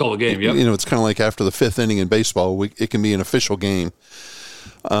 Call the game, yeah. It's kind of like after the fifth inning in baseball, it can be an official game.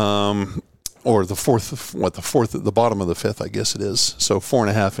 Or the bottom of the fifth, I guess it is. So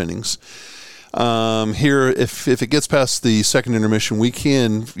 4.5 innings. Here, if it gets past the second intermission, we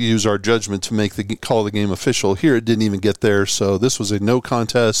can use our judgment to call the game official. Here, it didn't even get there, so this was a no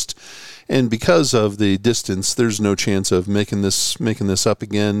contest. And because of the distance, there's no chance of making this up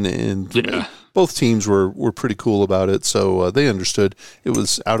again. And both teams were pretty cool about it, so they understood it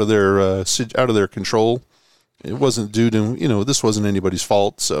was out of their control. It wasn't due to this wasn't anybody's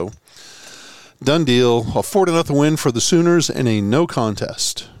fault. So done deal. A 4-0 win for the Sooners and a no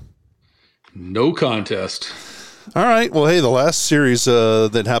contest. No contest. All right. Well, hey, the last series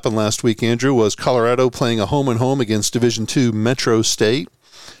that happened last week, Andrew, was Colorado playing a home-and-home against Division II Metro State.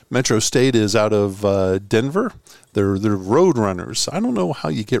 Metro State is out of Denver. They're road runners. I don't know how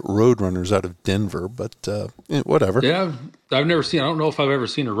you get road runners out of Denver, but whatever. Yeah, I've never seen. I don't know if I've ever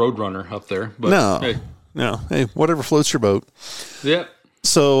seen a road runner up there. But No. Hey, whatever floats your boat. Yeah.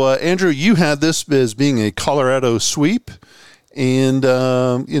 So, Andrew, you had this as being a Colorado sweep. And,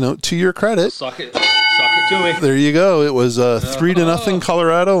 to your credit. Suck it to me. There you go. It was 3-0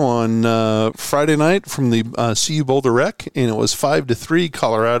 Colorado on Friday night from the CU Boulder Rec, and it was 5-3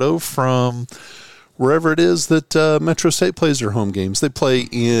 Colorado from wherever it is that Metro State plays their home games. They play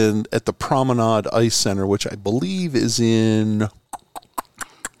at the Promenade Ice Center, which I believe is in...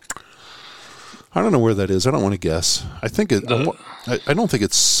 I don't know where that is. I don't want to guess. I think it. I don't think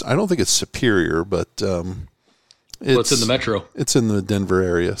it's Superior, but it's in the Metro. It's in the Denver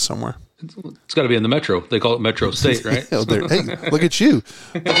area somewhere. It's got to be in the Metro. They call it Metro State, right? Hey, look at you!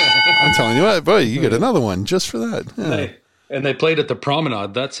 I'm telling you what, boy, you get another one just for that. Yeah. And they played at the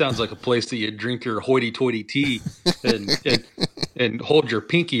Promenade. That sounds like a place that you drink your hoity-toity tea and hold your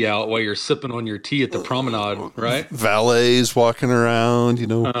pinky out while you're sipping on your tea at the Promenade, right? Valets walking around,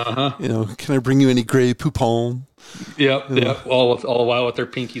 can I bring you any Grey Poupon? Yep. All the while with their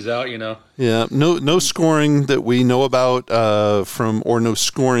pinkies out, Yeah, no scoring that we know about or no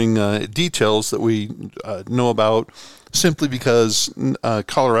scoring details that we know about, simply because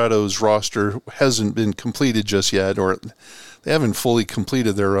Colorado's roster hasn't been completed just yet, or they haven't fully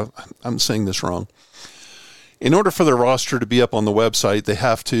completed their. I'm saying this wrong. In order for their roster to be up on the website, they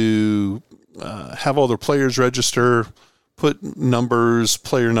have to have all their players register, put player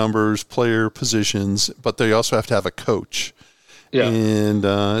positions, but they also have to have a coach. Yeah. And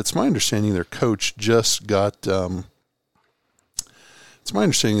it's my understanding their coach just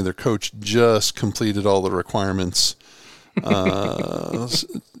completed all the requirements.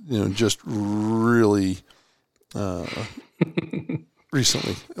 Just really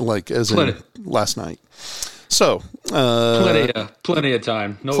recently, like as in last night. So plenty of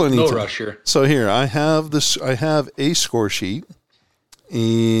time. No rush here. So here I have a score sheet,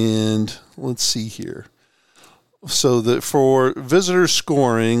 and let's see here. So for visitor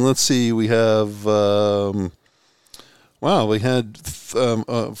scoring, let's see, we have we had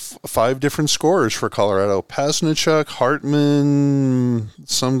 5 different scorers for Colorado: Pasnichuk, Hartman,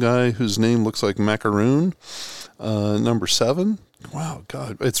 some guy whose name looks like macaroon, number 7. Wow,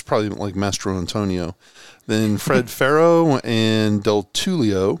 God, it's probably like Mastro Antonio. Then Fred Farrow and Del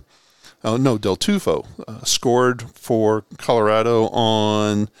Tufo scored for Colorado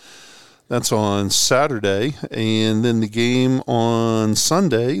on Saturday. And then the game on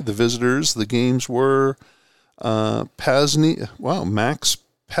Sunday, the visitors, the games were Max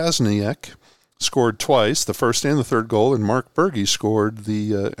Pasniak scored twice, the first and the third goal, and Mark Berge scored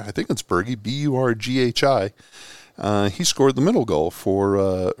I think it's Berge, Burghi. He scored the middle goal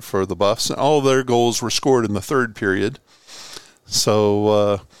for the Buffs. And all their goals were scored in the third period.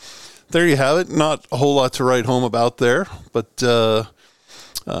 So there you have it. Not a whole lot to write home about there, but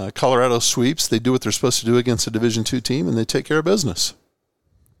Colorado sweeps. They do what they're supposed to do against a Division II team, and they take care of business.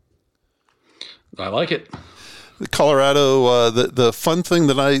 I like it. Colorado, the fun thing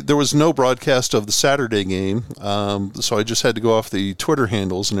there was no broadcast of the Saturday game, so I just had to go off the Twitter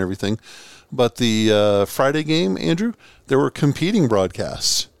handles and everything. But the Friday game, Andrew, there were competing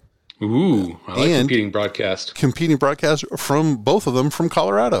broadcasts. Ooh, I like competing broadcasts. Competing broadcasts from both of them from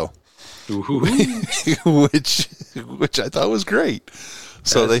Colorado, which I thought was great.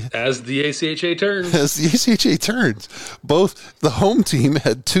 So as the ACHA turns. As the ACHA turns, both the home team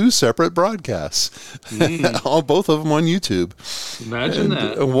had 2 separate broadcasts, both of them on YouTube. Imagine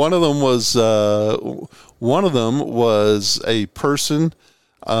that. One of them was a person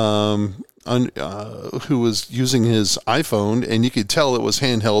who was using his iPhone, and you could tell it was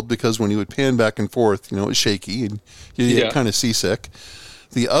handheld because when he would pan back and forth, it was shaky and you get kind of seasick.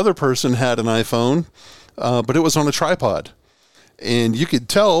 The other person had an iPhone, but it was on a tripod. And you could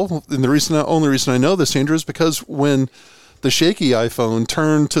tell, and the only reason I know this, Andrew, is because when the shaky iPhone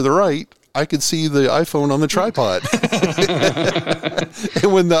turned to the right, I could see the iPhone on the tripod.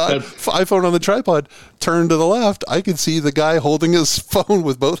 And when the iPhone on the tripod turned to the left, I could see the guy holding his phone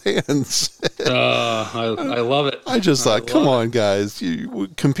with both hands. I love it. I just thought, come on, guys.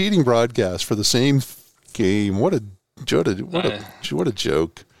 Competing broadcasts for the same game. What a joke.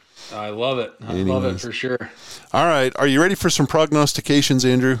 I love it. Love it for sure. All right. Are you ready for some prognostications,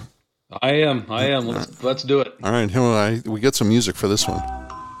 Andrew? I am. Let's do it. All right. We get some music for this one.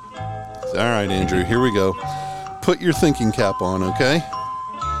 All right, Andrew, here we go. Put your thinking cap on, okay?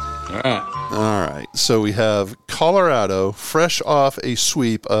 All right. So we have Colorado, fresh off a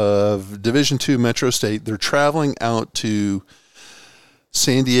sweep of Division II Metro State. They're traveling out to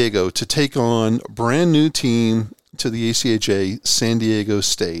San Diego to take on a brand new team to the ACHA, San Diego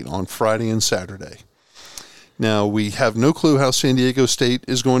State, on Friday and Saturday. Now, we have no clue how San Diego State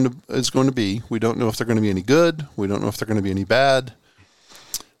is going to be. We don't know if they're going to be any good. We don't know if they're going to be any bad.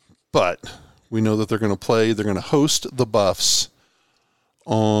 But we know that they're going to play. They're going to host the Buffs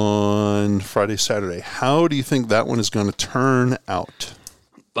on Friday, Saturday. How do you think that one is going to turn out?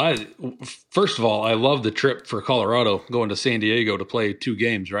 First of all, I love the trip for Colorado going to San Diego to play 2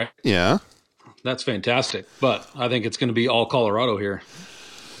 games, right? Yeah. That's fantastic. But I think it's going to be all Colorado here.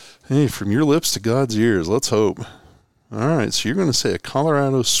 Hey, from your lips to God's ears, let's hope. All right, so you're going to say a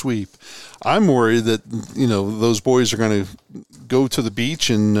Colorado sweep. I'm worried that, those boys are going to go to the beach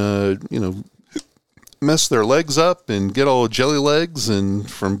and, mess their legs up and get all jelly legs and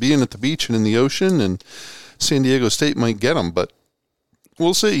from being at the beach and in the ocean, and San Diego State might get them, but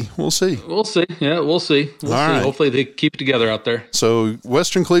we'll see. Yeah, we'll see. We'll see. Right. Hopefully they keep it together out there. So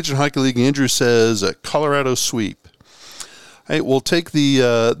Western Collegiate Hockey League, Andrew says a Colorado sweep. Hey, we'll take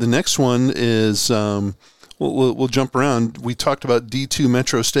the next one is we'll jump around. We talked about D2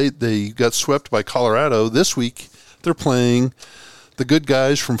 Metro State. They got swept by Colorado. This week they're playing the good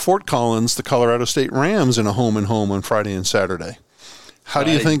guys from Fort Collins, the Colorado State Rams, in a home-and-home on Friday and Saturday. How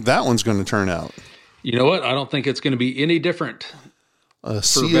do you think that one's going to turn out? You know what? I don't think it's going to be any different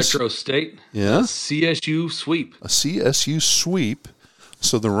for Metro State. Yeah. A CSU sweep. A CSU sweep.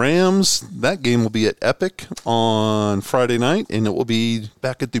 So the Rams, that game will be at Epic on Friday night, and it will be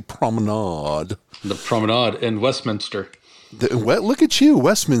back at the Promenade. The Promenade in Westminster. Look at you,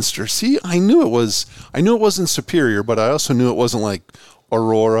 Westminster. See, I knew it wasn't Superior, but I also knew it wasn't like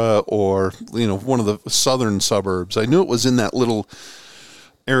Aurora or, one of the southern suburbs. I knew it was in that little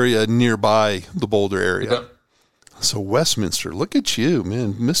area nearby the Boulder area. Okay. So Westminster, look at you,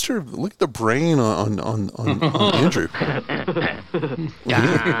 man, Mister. Look at the brain on Andrew.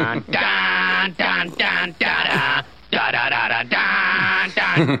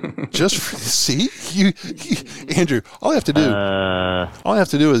 Just see you, Andrew. All I have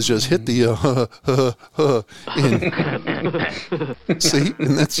to do is just hit the and see,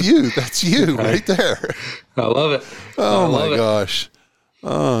 and that's you right there. I love it. Oh my gosh.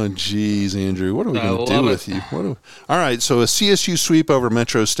 Oh, geez, Andrew. What are we going to do with you? All right, so a CSU sweep over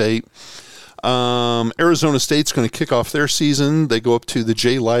Metro State. Arizona State's going to kick off their season. They go up to the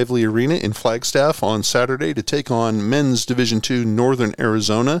J. Lively Arena in Flagstaff on Saturday to take on men's Division II Northern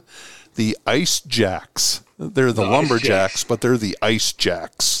Arizona, the Ice Jacks. They're the Lumberjacks, but they're the Ice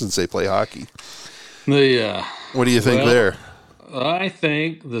Jacks since they play hockey. What do you think there? I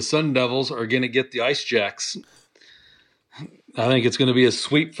think the Sun Devils are going to get the Ice Jacks. I think it's going to be a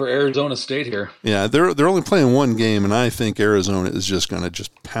sweep for Arizona State here. Yeah, they're only playing one game, and I think Arizona is just going to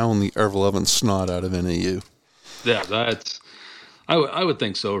pound the ever-loving snot out of NAU. Yeah, I would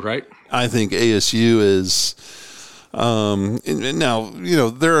think so, right? I think ASU is now,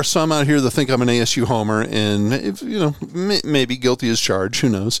 there are some out here that think I'm an ASU homer, and maybe guilty as charged, who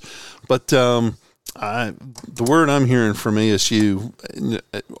knows? But the word I'm hearing from ASU,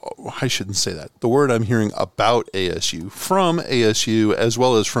 I shouldn't say that. The word I'm hearing about ASU, from ASU, as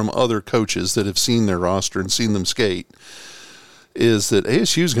well as from other coaches that have seen their roster and seen them skate, is that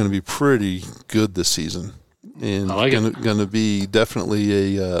ASU is going to be pretty good this season. And going to be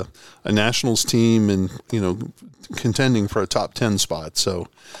definitely a nationals team and, contending for a top 10 spot. So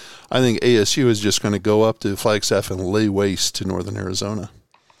I think ASU is just going to go up to Flagstaff and lay waste to Northern Arizona.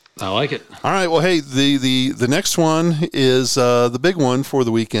 I like it. All right. Well, hey, the next one is the big one for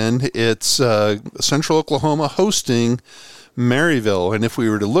the weekend. It's Central Oklahoma hosting Maryville. And if we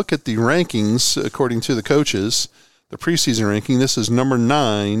were to look at the rankings, according to the coaches, the preseason ranking. This is number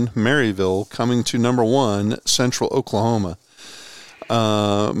 9, Maryville, coming to number 1, Central Oklahoma.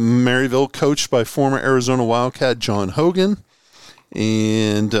 Maryville, coached by former Arizona Wildcat John Hogan.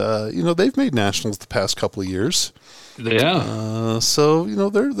 And, they've made nationals the past couple of years. Yeah. So,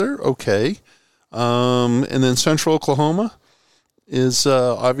 they're okay. And then Central Oklahoma is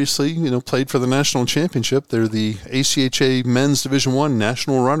obviously, played for the national championship. They're the ACHA Men's Division I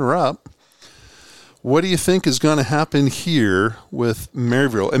national runner-up. What do you think is going to happen here with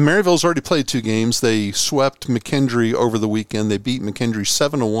Maryville? And Maryville's already played 2 games. They swept McKendree over the weekend. They beat McKendree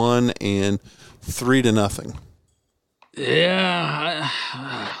 7-1 and 3-0. Yeah,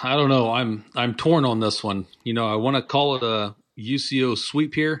 I don't know. I'm torn on this one. I want to call it a UCO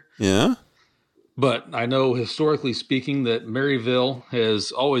sweep here. Yeah. But I know historically speaking that Maryville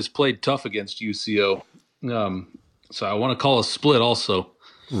has always played tough against UCO. So I want to call a split also.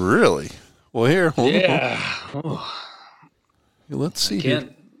 Really? Well, here. Hold on. Let's see here.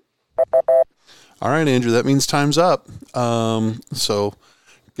 All right, Andrew, that means time's up. So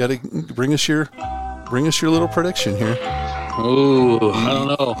got to bring us your little prediction here. Oh, I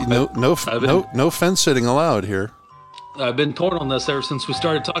don't know. No fence sitting allowed here. I've been torn on this ever since we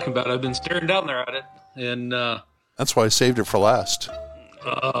started talking about it. I've been staring down there at it, and that's why I saved it for last.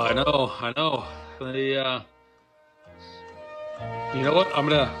 I know. You know what? I'm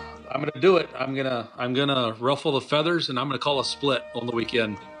gonna do it. I'm gonna ruffle the feathers, and I'm gonna call a split on the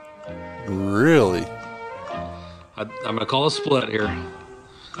weekend. Really? I'm gonna call a split here.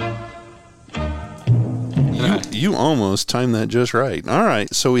 You almost timed that just right. All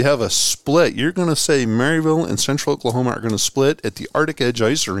right, so we have a split. You're going to say Maryville and Central Oklahoma are going to split at the Arctic Edge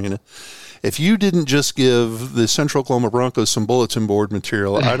Ice Arena. If you didn't just give the Central Oklahoma Broncos some bulletin board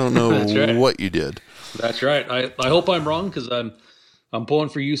material, I don't know right. what you did. That's right. I hope I'm wrong because I'm pulling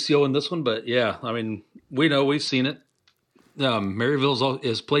for UCO in this one. But yeah, I mean, we've seen it. Maryville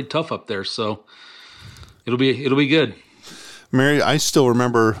has played tough up there, so it'll be good. Mary, I still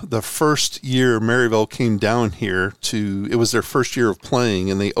remember the first year Maryville came down here it was their first year of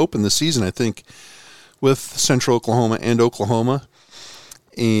playing, and they opened the season, I think, with Central Oklahoma and Oklahoma,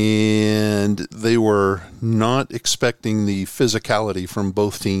 and they were not expecting the physicality from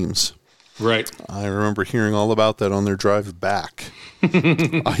both teams. Right. I remember hearing all about that on their drive back.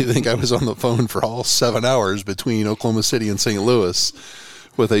 I think I was on the phone for all 7 hours between Oklahoma City and St. Louis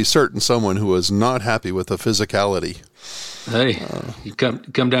with a certain someone who was not happy with the physicality. Hey, you come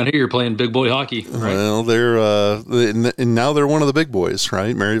down here, you're playing big boy hockey. Right? Well, they're and now they're one of the big boys,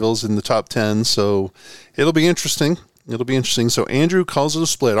 right? Maryville's in the top 10, so it'll be interesting. So Andrew calls it a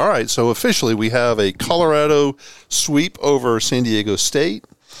split. All right, so officially we have a Colorado sweep over San Diego State.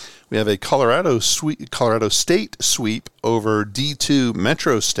 We have a Colorado State sweep over D2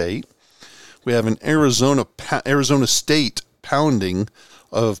 Metro State. We have an Arizona State pounding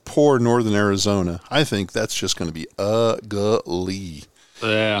of poor Northern Arizona. I think that's just going to be ugly.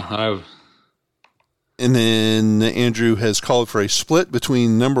 Yeah, And then Andrew has called for a split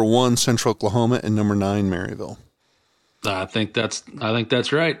between number 1 Central Oklahoma and number 9 Maryville. I think that's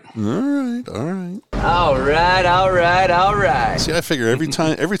right. All right. See, I figure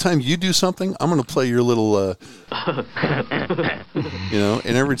every time you do something, I'm going to play your little, and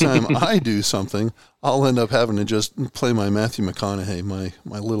every time I do something, I'll end up having to just play my Matthew McConaughey, my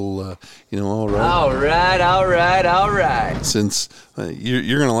little, all right. All right. Since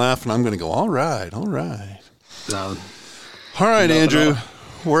you're going to laugh and I'm going to go, all right. All right, Andrew,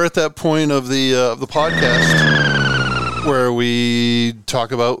 we're at that point of the podcast where we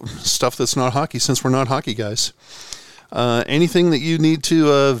talk about stuff that's not hockey, since we're not hockey guys. Anything that you need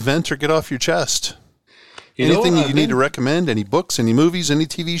to vent or get off your chest? Anything that you need to recommend? Any books, any movies, any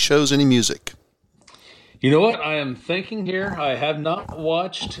TV shows, any music? You know what? I am thinking here. I have not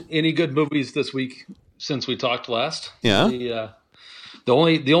watched any good movies this week since we talked last. Yeah. The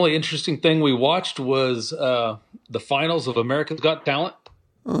only interesting thing we watched was the finals of America's Got Talent.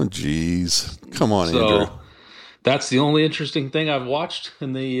 Oh, geez. Come on, Andrew. That's the only interesting thing I've watched.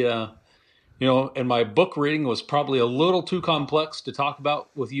 And and my book reading was probably a little too complex to talk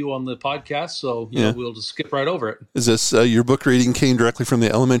about with you on the podcast. So we'll just skip right over it. Is this your book reading came directly from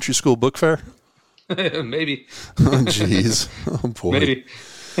the elementary school book fair? Maybe. Oh, geez. Oh, boy. Maybe.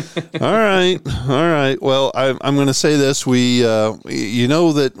 All right. Well, I'm going to say this. You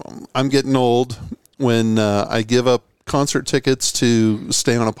know that I'm getting old when I give up concert tickets to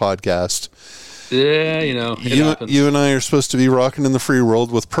stay on a podcast. Yeah, you and I are supposed to be rocking in the free world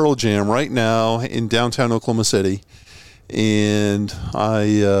with Pearl Jam right now in downtown Oklahoma City. And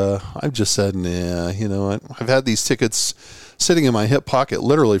I've just said, nah, you know what? I've had these tickets sitting in my hip pocket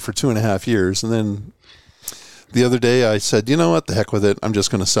literally for 2.5 years. And The other day I said, you know what, the heck with it. I'm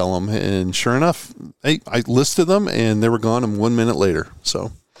just going to sell them. And sure enough, I listed them and they were gone in 1 minute later.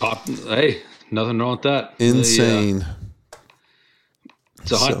 So, hey, nothing wrong with that. Insane.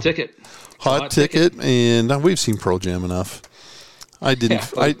 It's a hot ticket. Hot ticket. And we've seen Pearl Jam enough. I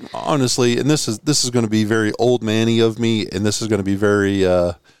didn't, I honestly, and this is going to be very old manny of me. And this is going to be very,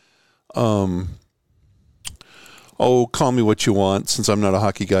 call me what you want. Since I'm not a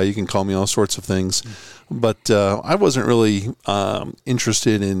hockey guy, you can call me all sorts of things. But I wasn't really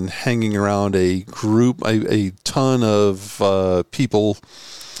interested in hanging around a group, a ton of people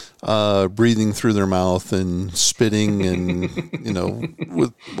breathing through their mouth and spitting and,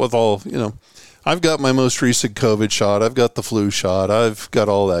 with all, I've got my most recent COVID shot. I've got the flu shot. I've got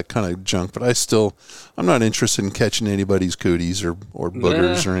all that kind of junk, but I'm not interested in catching anybody's cooties or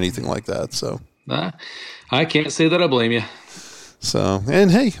boogers or anything like that. So. I can't say that I blame you. So,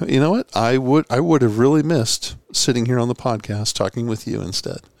 and hey, you know what? I would have really missed sitting here on the podcast talking with you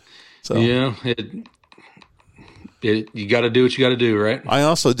instead. So yeah, you got to do what you got to do, right? I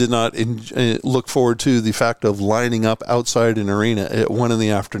also did not look forward to the fact of lining up outside an arena at 1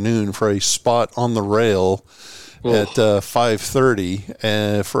 p.m. for a spot on the rail at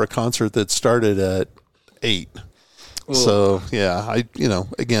 5:30 for a concert that started at 8. So, yeah,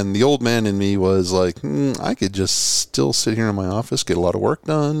 again, the old man in me was like, I could just still sit here in my office, get a lot of work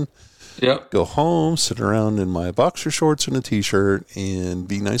done, go home, sit around in my boxer shorts and a T-shirt, and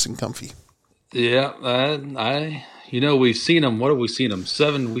be nice and comfy. Yeah, we've seen them. What have we seen them?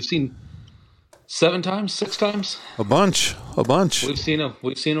 7. We've seen 7 times, 6 times? A bunch. We've seen them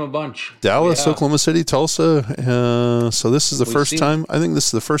a bunch. Dallas, Oklahoma City, Tulsa. So this is the first time. I think this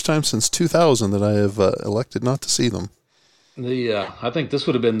is the first time since 2000 that I have elected not to see them. I think this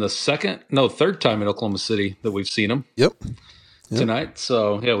would have been the third time in Oklahoma City that we've seen them. Yep. Tonight.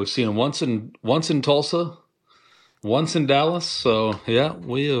 So yeah, we've seen them once in Tulsa, once in Dallas. So yeah,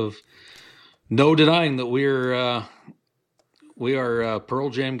 we have no denying that we are Pearl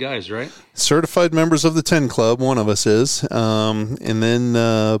Jam guys, right? Certified members of the 10 Club, one of us is. And then,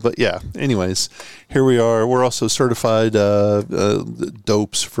 but yeah, anyways, here we are. We're also certified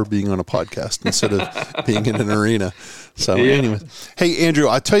dopes for being on a podcast instead of being in an arena. So anyways, hey, Andrew,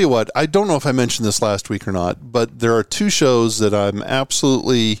 I tell you what, I don't know if I mentioned this last week or not, but there are 2 shows that I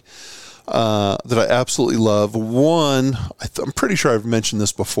absolutely love. One, I'm pretty sure I've mentioned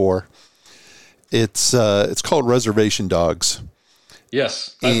this before. It's called Reservation Dogs.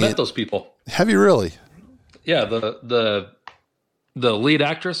 Yes, I've met those people. Have you really? Yeah, the lead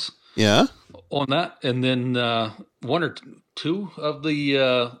actress. Yeah. On that, and then 1 or 2 of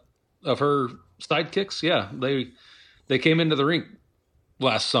the of her sidekicks. Yeah, they came into the rink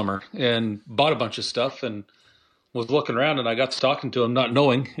last summer and bought a bunch of stuff and was looking around, and I got to talking to them, not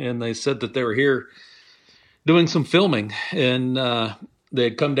knowing, and they said that they were here doing some filming and. They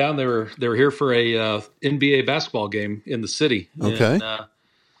had come down. They were here for a NBA basketball game in the city. Okay.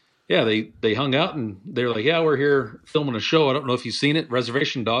 And, they hung out and they were like, "Yeah, we're here filming a show. I don't know if you've seen it,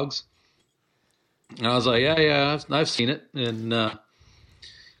 Reservation Dogs." And I was like, "Yeah, I've seen it." And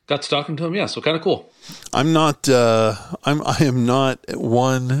got to talking to him. Yeah, so kind of cool. I am not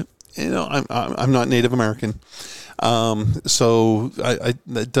one. I'm not Native American. So I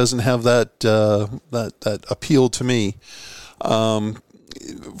that doesn't have that appeal to me.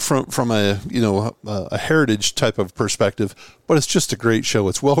 From a heritage type of perspective, but it's just a great show.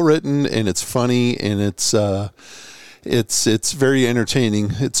 It's well written and it's funny and it's very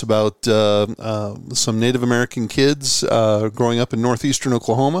entertaining. It's about some Native American kids growing up in northeastern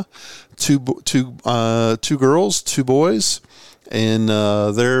Oklahoma, two girls, 2 boys, and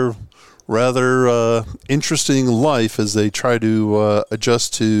their rather interesting life as they try to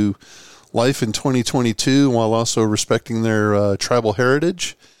adjust to life in 2022 while also respecting their tribal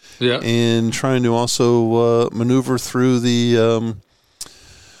heritage, and trying to also maneuver through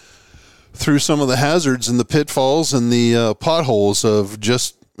through some of the hazards and the pitfalls and the potholes of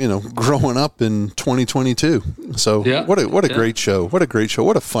just growing up in 2022. So what a great show! What a great show!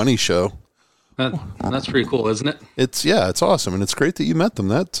 What a funny show! That's pretty cool, isn't it? It's awesome, and it's great that you met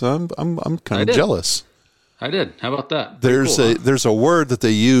them. I'm kind of jealous. I did. How about that? There's a word that they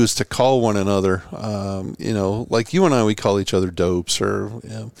use to call one another. Like you and I, we call each other dopes, or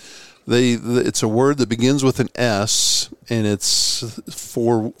it's a word that begins with an S and it's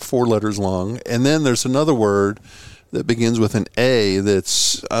four letters long, and then there's another word that begins with an A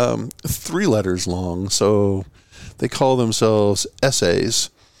that's 3 letters long. So they call themselves essays.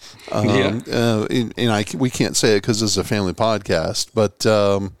 We can't say it because this is a family podcast, but.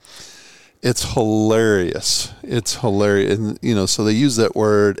 It's hilarious. And, so they use that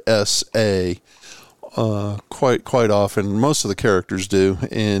word S-A quite often. Most of the characters do,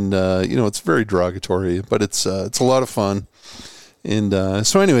 and it's very derogatory, but it's a lot of fun. And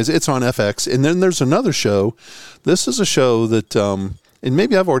so, anyways, it's on FX. And then there's another show. This is a show that, and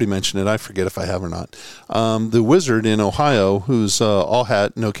maybe I've already mentioned it. I forget if I have or not. The wizard in Ohio, who's all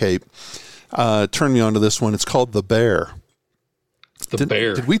hat, no cape, turned me on to this one. It's called The Bear.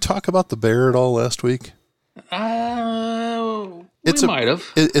 Bear. Did we talk about The Bear at all last week? We might have.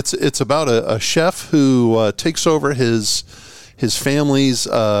 It's about a chef who takes over his family's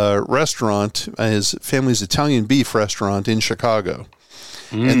restaurant, his family's Italian beef restaurant in Chicago.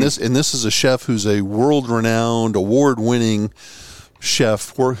 And this is a chef who's a world-renowned, award-winning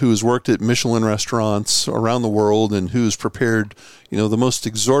chef who's worked at Michelin restaurants around the world and who's prepared, the most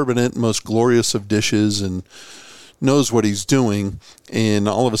exorbitant, most glorious of dishes and knows what he's doing. And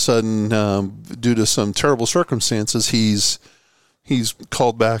all of a sudden, due to some terrible circumstances, he's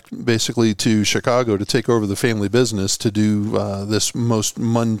called back basically to Chicago to take over the family business to do this most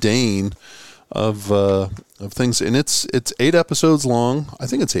mundane of things. And it's 8 episodes long. I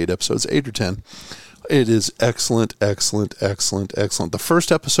think it's 8 episodes, 8 or 10. It is excellent, excellent, excellent, excellent. The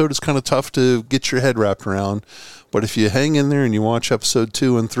first episode is kind of tough to get your head wrapped around, but if you hang in there and you watch episode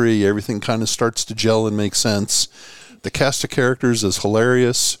 2 and 3, everything kind of starts to gel and make sense. The cast of characters is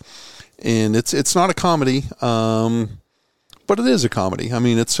hilarious, and it's not a comedy, but it is a comedy. I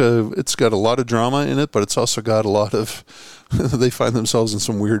mean, it's got a lot of drama in it, but it's also got a lot of they find themselves in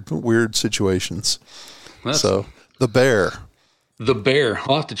some weird situations. So, The Bear. The Bear.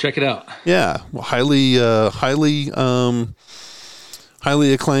 I'll have to check it out. Yeah, well, highly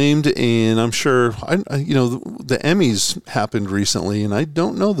acclaimed, and I'm sure the Emmys happened recently, and I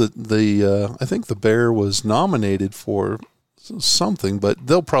don't know that I think The Bear was nominated for something, but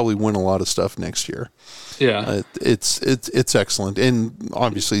they'll probably win a lot of stuff next year. Yeah, it's excellent, and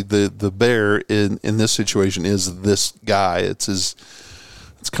obviously the bear in this situation is this guy. It's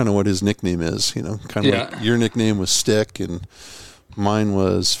kind of what his nickname is, kind of like your nickname was Stick and mine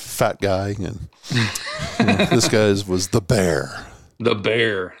was Fat Guy, and this guy's was The Bear. The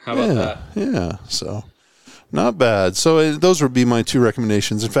Bear. How about that? Yeah. So not bad. So those would be my 2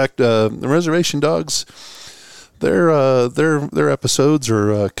 recommendations. In fact, the Reservation Dogs, their episodes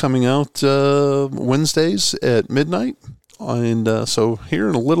are coming out Wednesdays at midnight, and so here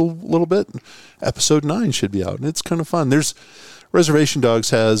in a little bit, episode 9 should be out, and it's kind of fun. There's Reservation Dogs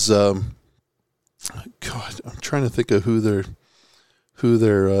has God, I'm trying to think of who they're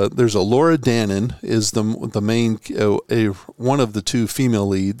there's a Laura Dannon is the main one of the 2 female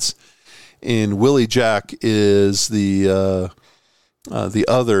leads, and Willie Jack is the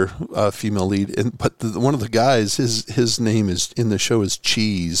other female lead. But one of the guys, his name is in the show is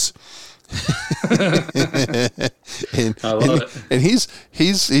Cheese. and he's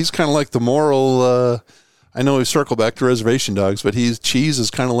kind of like the moral. I know we circle back to Reservation Dogs, but Cheese is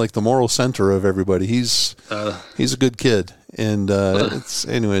kind of like the moral center of everybody. He's a good kid, and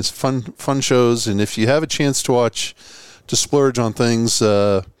it's fun shows. And if you have a chance to splurge on things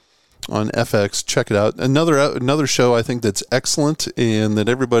on FX, check it out. Another show I think that's excellent and that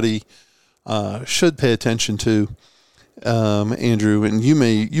everybody should pay attention to. Andrew, and you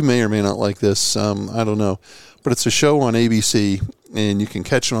may or may not like this. I don't know, but it's a show on ABC, and you can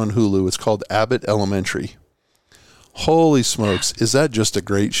catch it on Hulu. It's called Abbott Elementary. Holy smokes, is that just a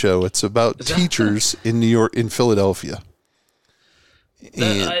great show? It's about teachers in New York, in Philadelphia.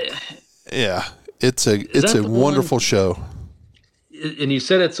 It's a wonderful show. And you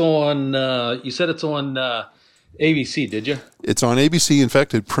said it's on ABC, did you? It's on ABC. In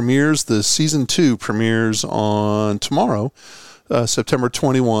fact, the season 2 premieres on tomorrow, September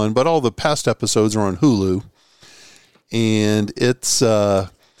 21, but all the past episodes are on Hulu. And it's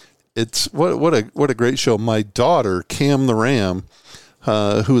what a great show. My daughter, Cam the Ram,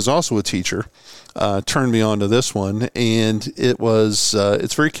 who is also a teacher, turned me on to this one, and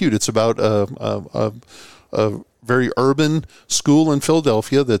it's very cute. It's about a very urban school in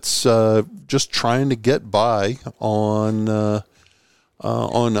Philadelphia that's just trying to get by on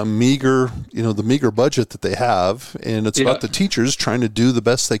a meager, the meager budget that they have, and it's about the teachers trying to do the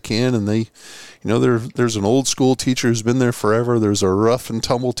best they can. And they, there's an old school teacher who's been there forever. There's a rough and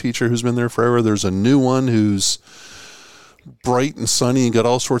tumble teacher who's been there forever. There's a new one who's bright and sunny and got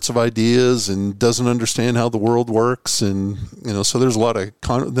all sorts of ideas and doesn't understand how the world works. And, so there's a lot of,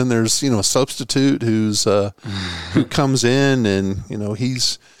 then there's, a substitute who comes in and,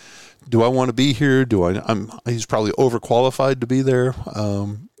 do I want to be here? He's probably overqualified to be there.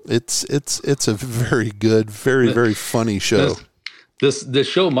 It's a very good, very, very funny show. This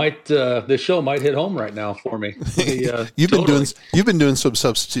show might hit home right now for me. You've been doing some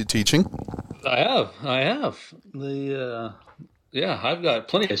substitute teaching. I have. I've got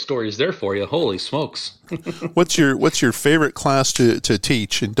plenty of stories there for you. Holy smokes! What's your favorite class to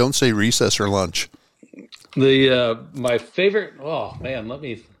teach? And don't say recess or lunch. My favorite. Oh man,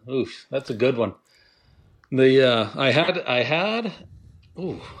 that's a good one. I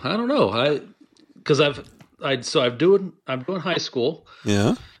don't know. I'm doing high school.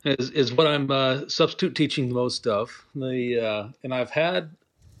 Yeah, is what I'm substitute teaching the most of. And I've had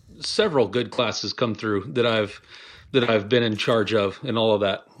several good classes come through that I've been in charge of and all of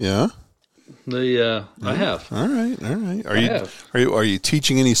that. Yeah. I have. All right. Are you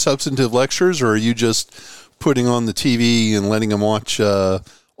teaching any substantive lectures, or are you just putting on the TV and letting them watch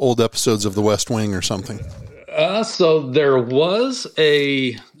old episodes of The West Wing or something? So there was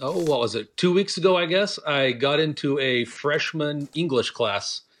what was it? 2 weeks ago, I guess, I got into a freshman English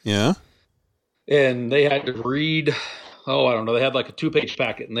class. Yeah. And they had to read, I don't know, they had like a 2-page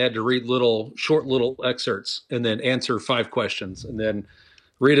packet, and they had to read short little excerpts and then answer 5 questions, and then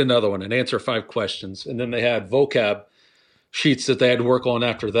read another one and answer 5 questions. And then they had vocab sheets that they had to work on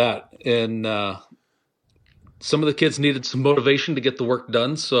after that. And some of the kids needed some motivation to get the work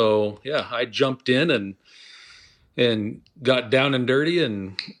done. So yeah, I jumped in and got down and dirty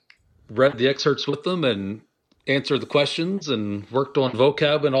and read the excerpts with them and answered the questions and worked on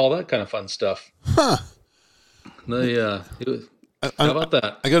vocab and all that kind of fun stuff. Huh. How about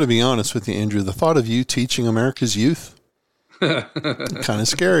that? I got to be honest with you, Andrew. The thought of you teaching America's youth, kind of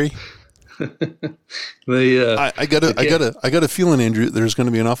scary. I got a feeling, Andrew, there's going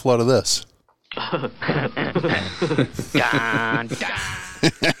to be an awful lot of this.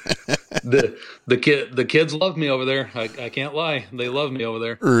 The kids love me over there. I can't lie. They love me over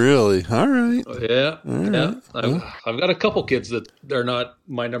there. Really? All right. Yeah. I've got a couple kids that they're not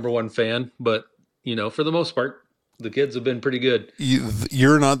my number one fan, but for the most part, the kids have been pretty good.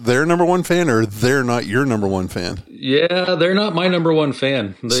 You're not their number one fan, or they're not your number one fan? Yeah, they're not my number one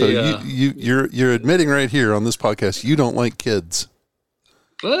fan. You're admitting right here on this podcast you don't like kids.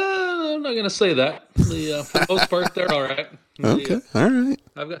 I'm not going to say that. For the most part, they're all right. Okay, all right.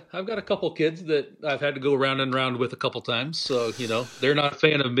 I've got a couple kids that I've had to go round and round with a couple times. So they're not a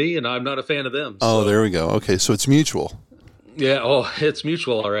fan of me, and I'm not a fan of them. Oh, there we go. Okay, so it's mutual. Yeah. Oh, it's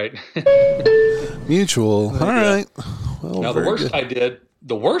mutual. All right. Mutual. All right. Well, now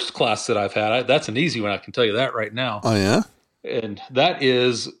the worst class that I've had, that's an easy one. I can tell you that right now. Oh yeah. And that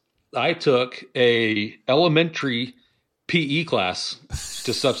is, I took a elementary PE class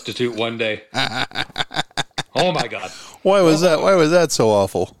to substitute one day. Oh my God. Why was that so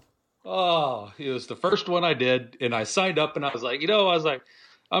awful? Oh, it was the first one I did, and I signed up, and I was like,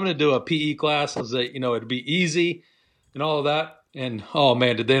 I'm going to do a PE class. I was like, it'd be easy and all of that. And oh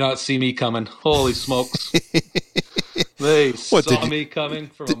man, did they not see me coming? Holy smokes. They saw me coming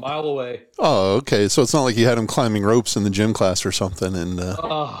from a mile away. Oh, okay. So it's not like you had them climbing ropes in the gym class or something. And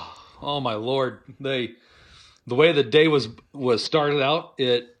oh my Lord. The way the day was started out,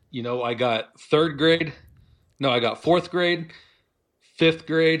 I got 4th grade, 5th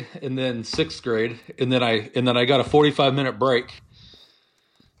grade, and then 6th grade. And then I got a 45-minute break.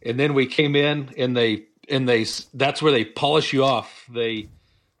 And then we came in, and that's where they polish you off. They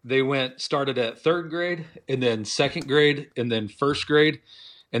started at 3rd grade, and then 2nd grade, and then 1st grade.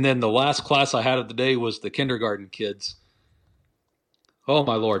 And then the last class I had of the day was the kindergarten kids. Oh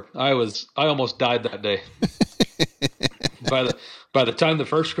my Lord. I almost died that day. By the time the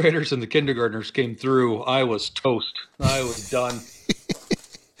 1st graders and the kindergartners came through, I was toast. I was done.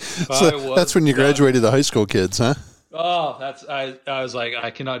 So that's when you graduated the high school kids, huh? Oh, I was like, I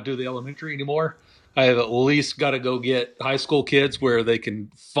cannot do the elementary anymore. I have at least got to go get high school kids where they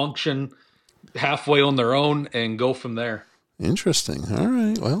can function halfway on their own and go from there. Interesting. All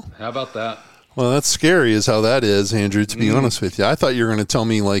right. Well, how about that? Well, that's scary as how that is, Andrew, to be honest with you. I thought you were going to tell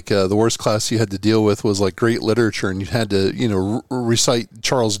me like the worst class you had to deal with was like great literature, and you had to, recite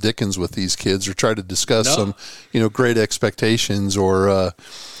Charles Dickens with these kids or try to discuss some, great expectations or,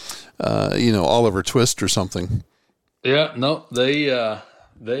 Oliver Twist or something. Yeah, no, they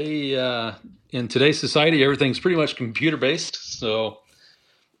in today's society, everything's pretty much computer based. So,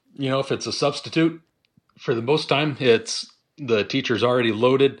 if it's a substitute, for the most time, it's the teacher's already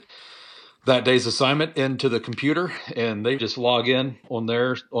loaded that day's assignment into the computer, and they just log in on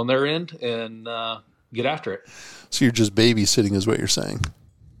their end and get after it. So you're just babysitting, is what you're saying?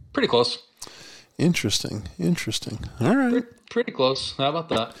 Pretty close. Interesting. All right. Pretty close. How about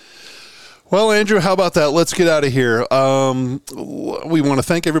that? Well, Andrew, how about that? Let's get out of here. We want to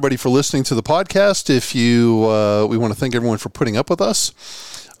thank everybody for listening to the podcast. We want to thank everyone for putting up with us.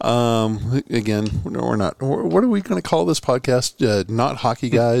 Again, we're not. What are we going to call this podcast? Not Hockey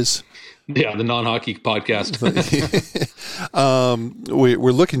Guys. Yeah, the non-hockey podcast.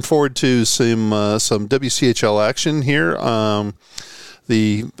 We're looking forward to some WCHL action here.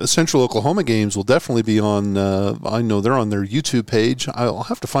 The Central Oklahoma games will definitely be on, I know they're on their YouTube page. I'll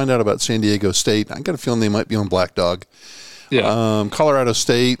have to find out about San Diego State. I got a feeling they might be on Black Dog. Yeah. Colorado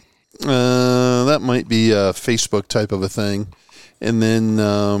State, that might be a Facebook type of a thing. And then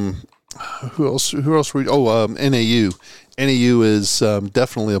who else? NAU. NAU is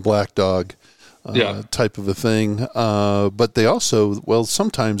definitely a Black Dog type of a thing. But they also,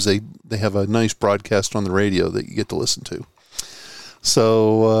 sometimes they have a nice broadcast on the radio that you get to listen to.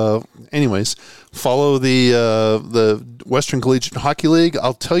 So, anyways, follow the Western Collegiate Hockey League.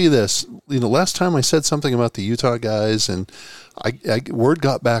 I'll tell you this: last time I said something about the Utah guys, and word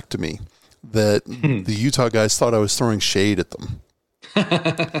got back to me that the Utah guys thought I was throwing shade at them,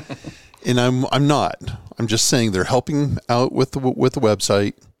 and I'm not. I'm just saying they're helping out with the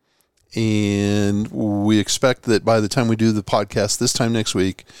website, and we expect that by the time we do the podcast this time next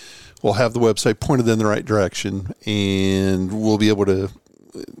week, we'll have the website pointed in the right direction, and we'll be able to,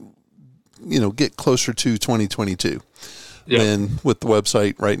 get closer to 2022 than with the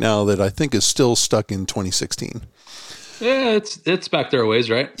website right now that I think is still stuck in 2016. Yeah, it's back there a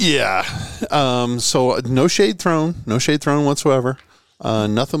ways, right? Yeah. So no shade thrown whatsoever.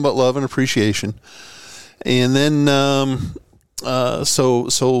 Nothing but love and appreciation. And then,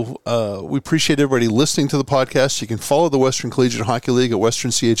 we appreciate everybody listening to the podcast. You can follow the Western Collegiate Hockey League at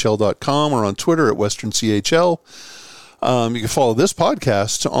westernchl.com or on Twitter at westernchl. You can follow this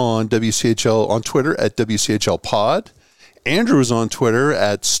podcast on WCHL on Twitter at WCHL Pod. Andrew is on Twitter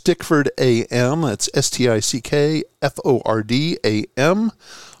at Stickford AM. That's STICKFORD AM.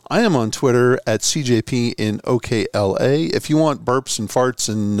 I am on Twitter at CJP in OKLA. If you want burps and farts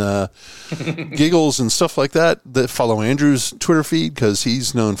and giggles and stuff like that, follow Andrew's Twitter feed because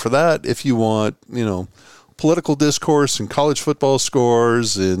he's known for that. If you want, political discourse and college football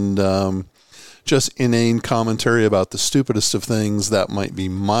scores and just inane commentary about the stupidest of things, that might be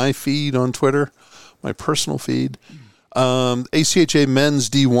my feed on Twitter, my personal feed. ACHA Men's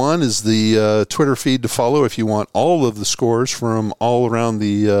D1 is the Twitter feed to follow if you want all of the scores from all around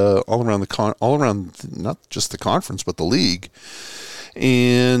not just the conference but the league.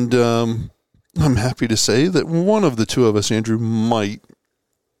 And I'm happy to say that one of the two of us, Andrew, might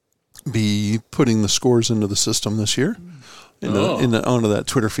be putting the scores into the system this year onto that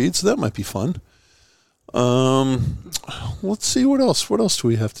Twitter feed, so that might be fun. Let's see what else do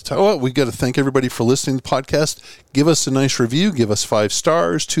we have to talk about. We got to thank everybody for listening to the podcast. Give us a nice review, give us 5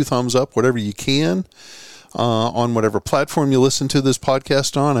 stars, 2 thumbs up, whatever you can, on whatever platform you listen to this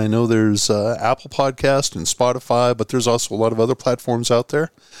podcast on. I know there's Apple Podcast and Spotify, but there's also a lot of other platforms out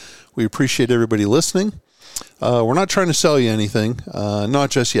there. We appreciate everybody listening. We're not trying to sell you anything, not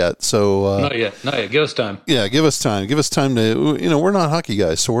just yet. So not yet. Give us time. Yeah, give us time. Give us time to. We're not hockey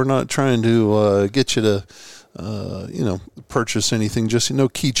guys, so we're not trying to get you to, purchase anything. Just no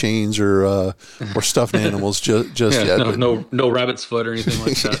keychains or stuffed animals just yet. No rabbit's foot or anything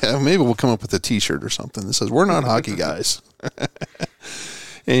like that. Yeah, maybe we'll come up with a T-shirt or something that says "We're not hockey guys."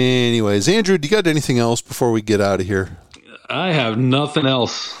 Anyways, Andrew, do you got anything else before we get out of here? I have nothing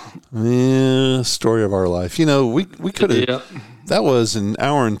else. Yeah, story of our life. We could have. Yeah. That was an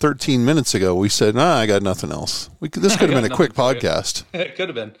hour and 13 minutes ago. We said, I got nothing else. This could have been a quick podcast. It could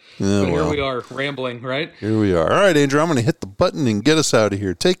have been. Yeah, here we are rambling, right? Here we are. All right, Andrew, I'm going to hit the button and get us out of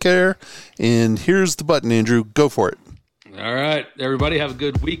here. Take care. And here's the button, Andrew. Go for it. All right, everybody, have a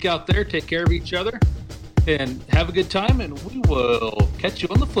good week out there. Take care of each other and have a good time. And we will catch you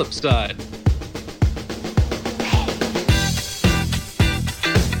on the flip side.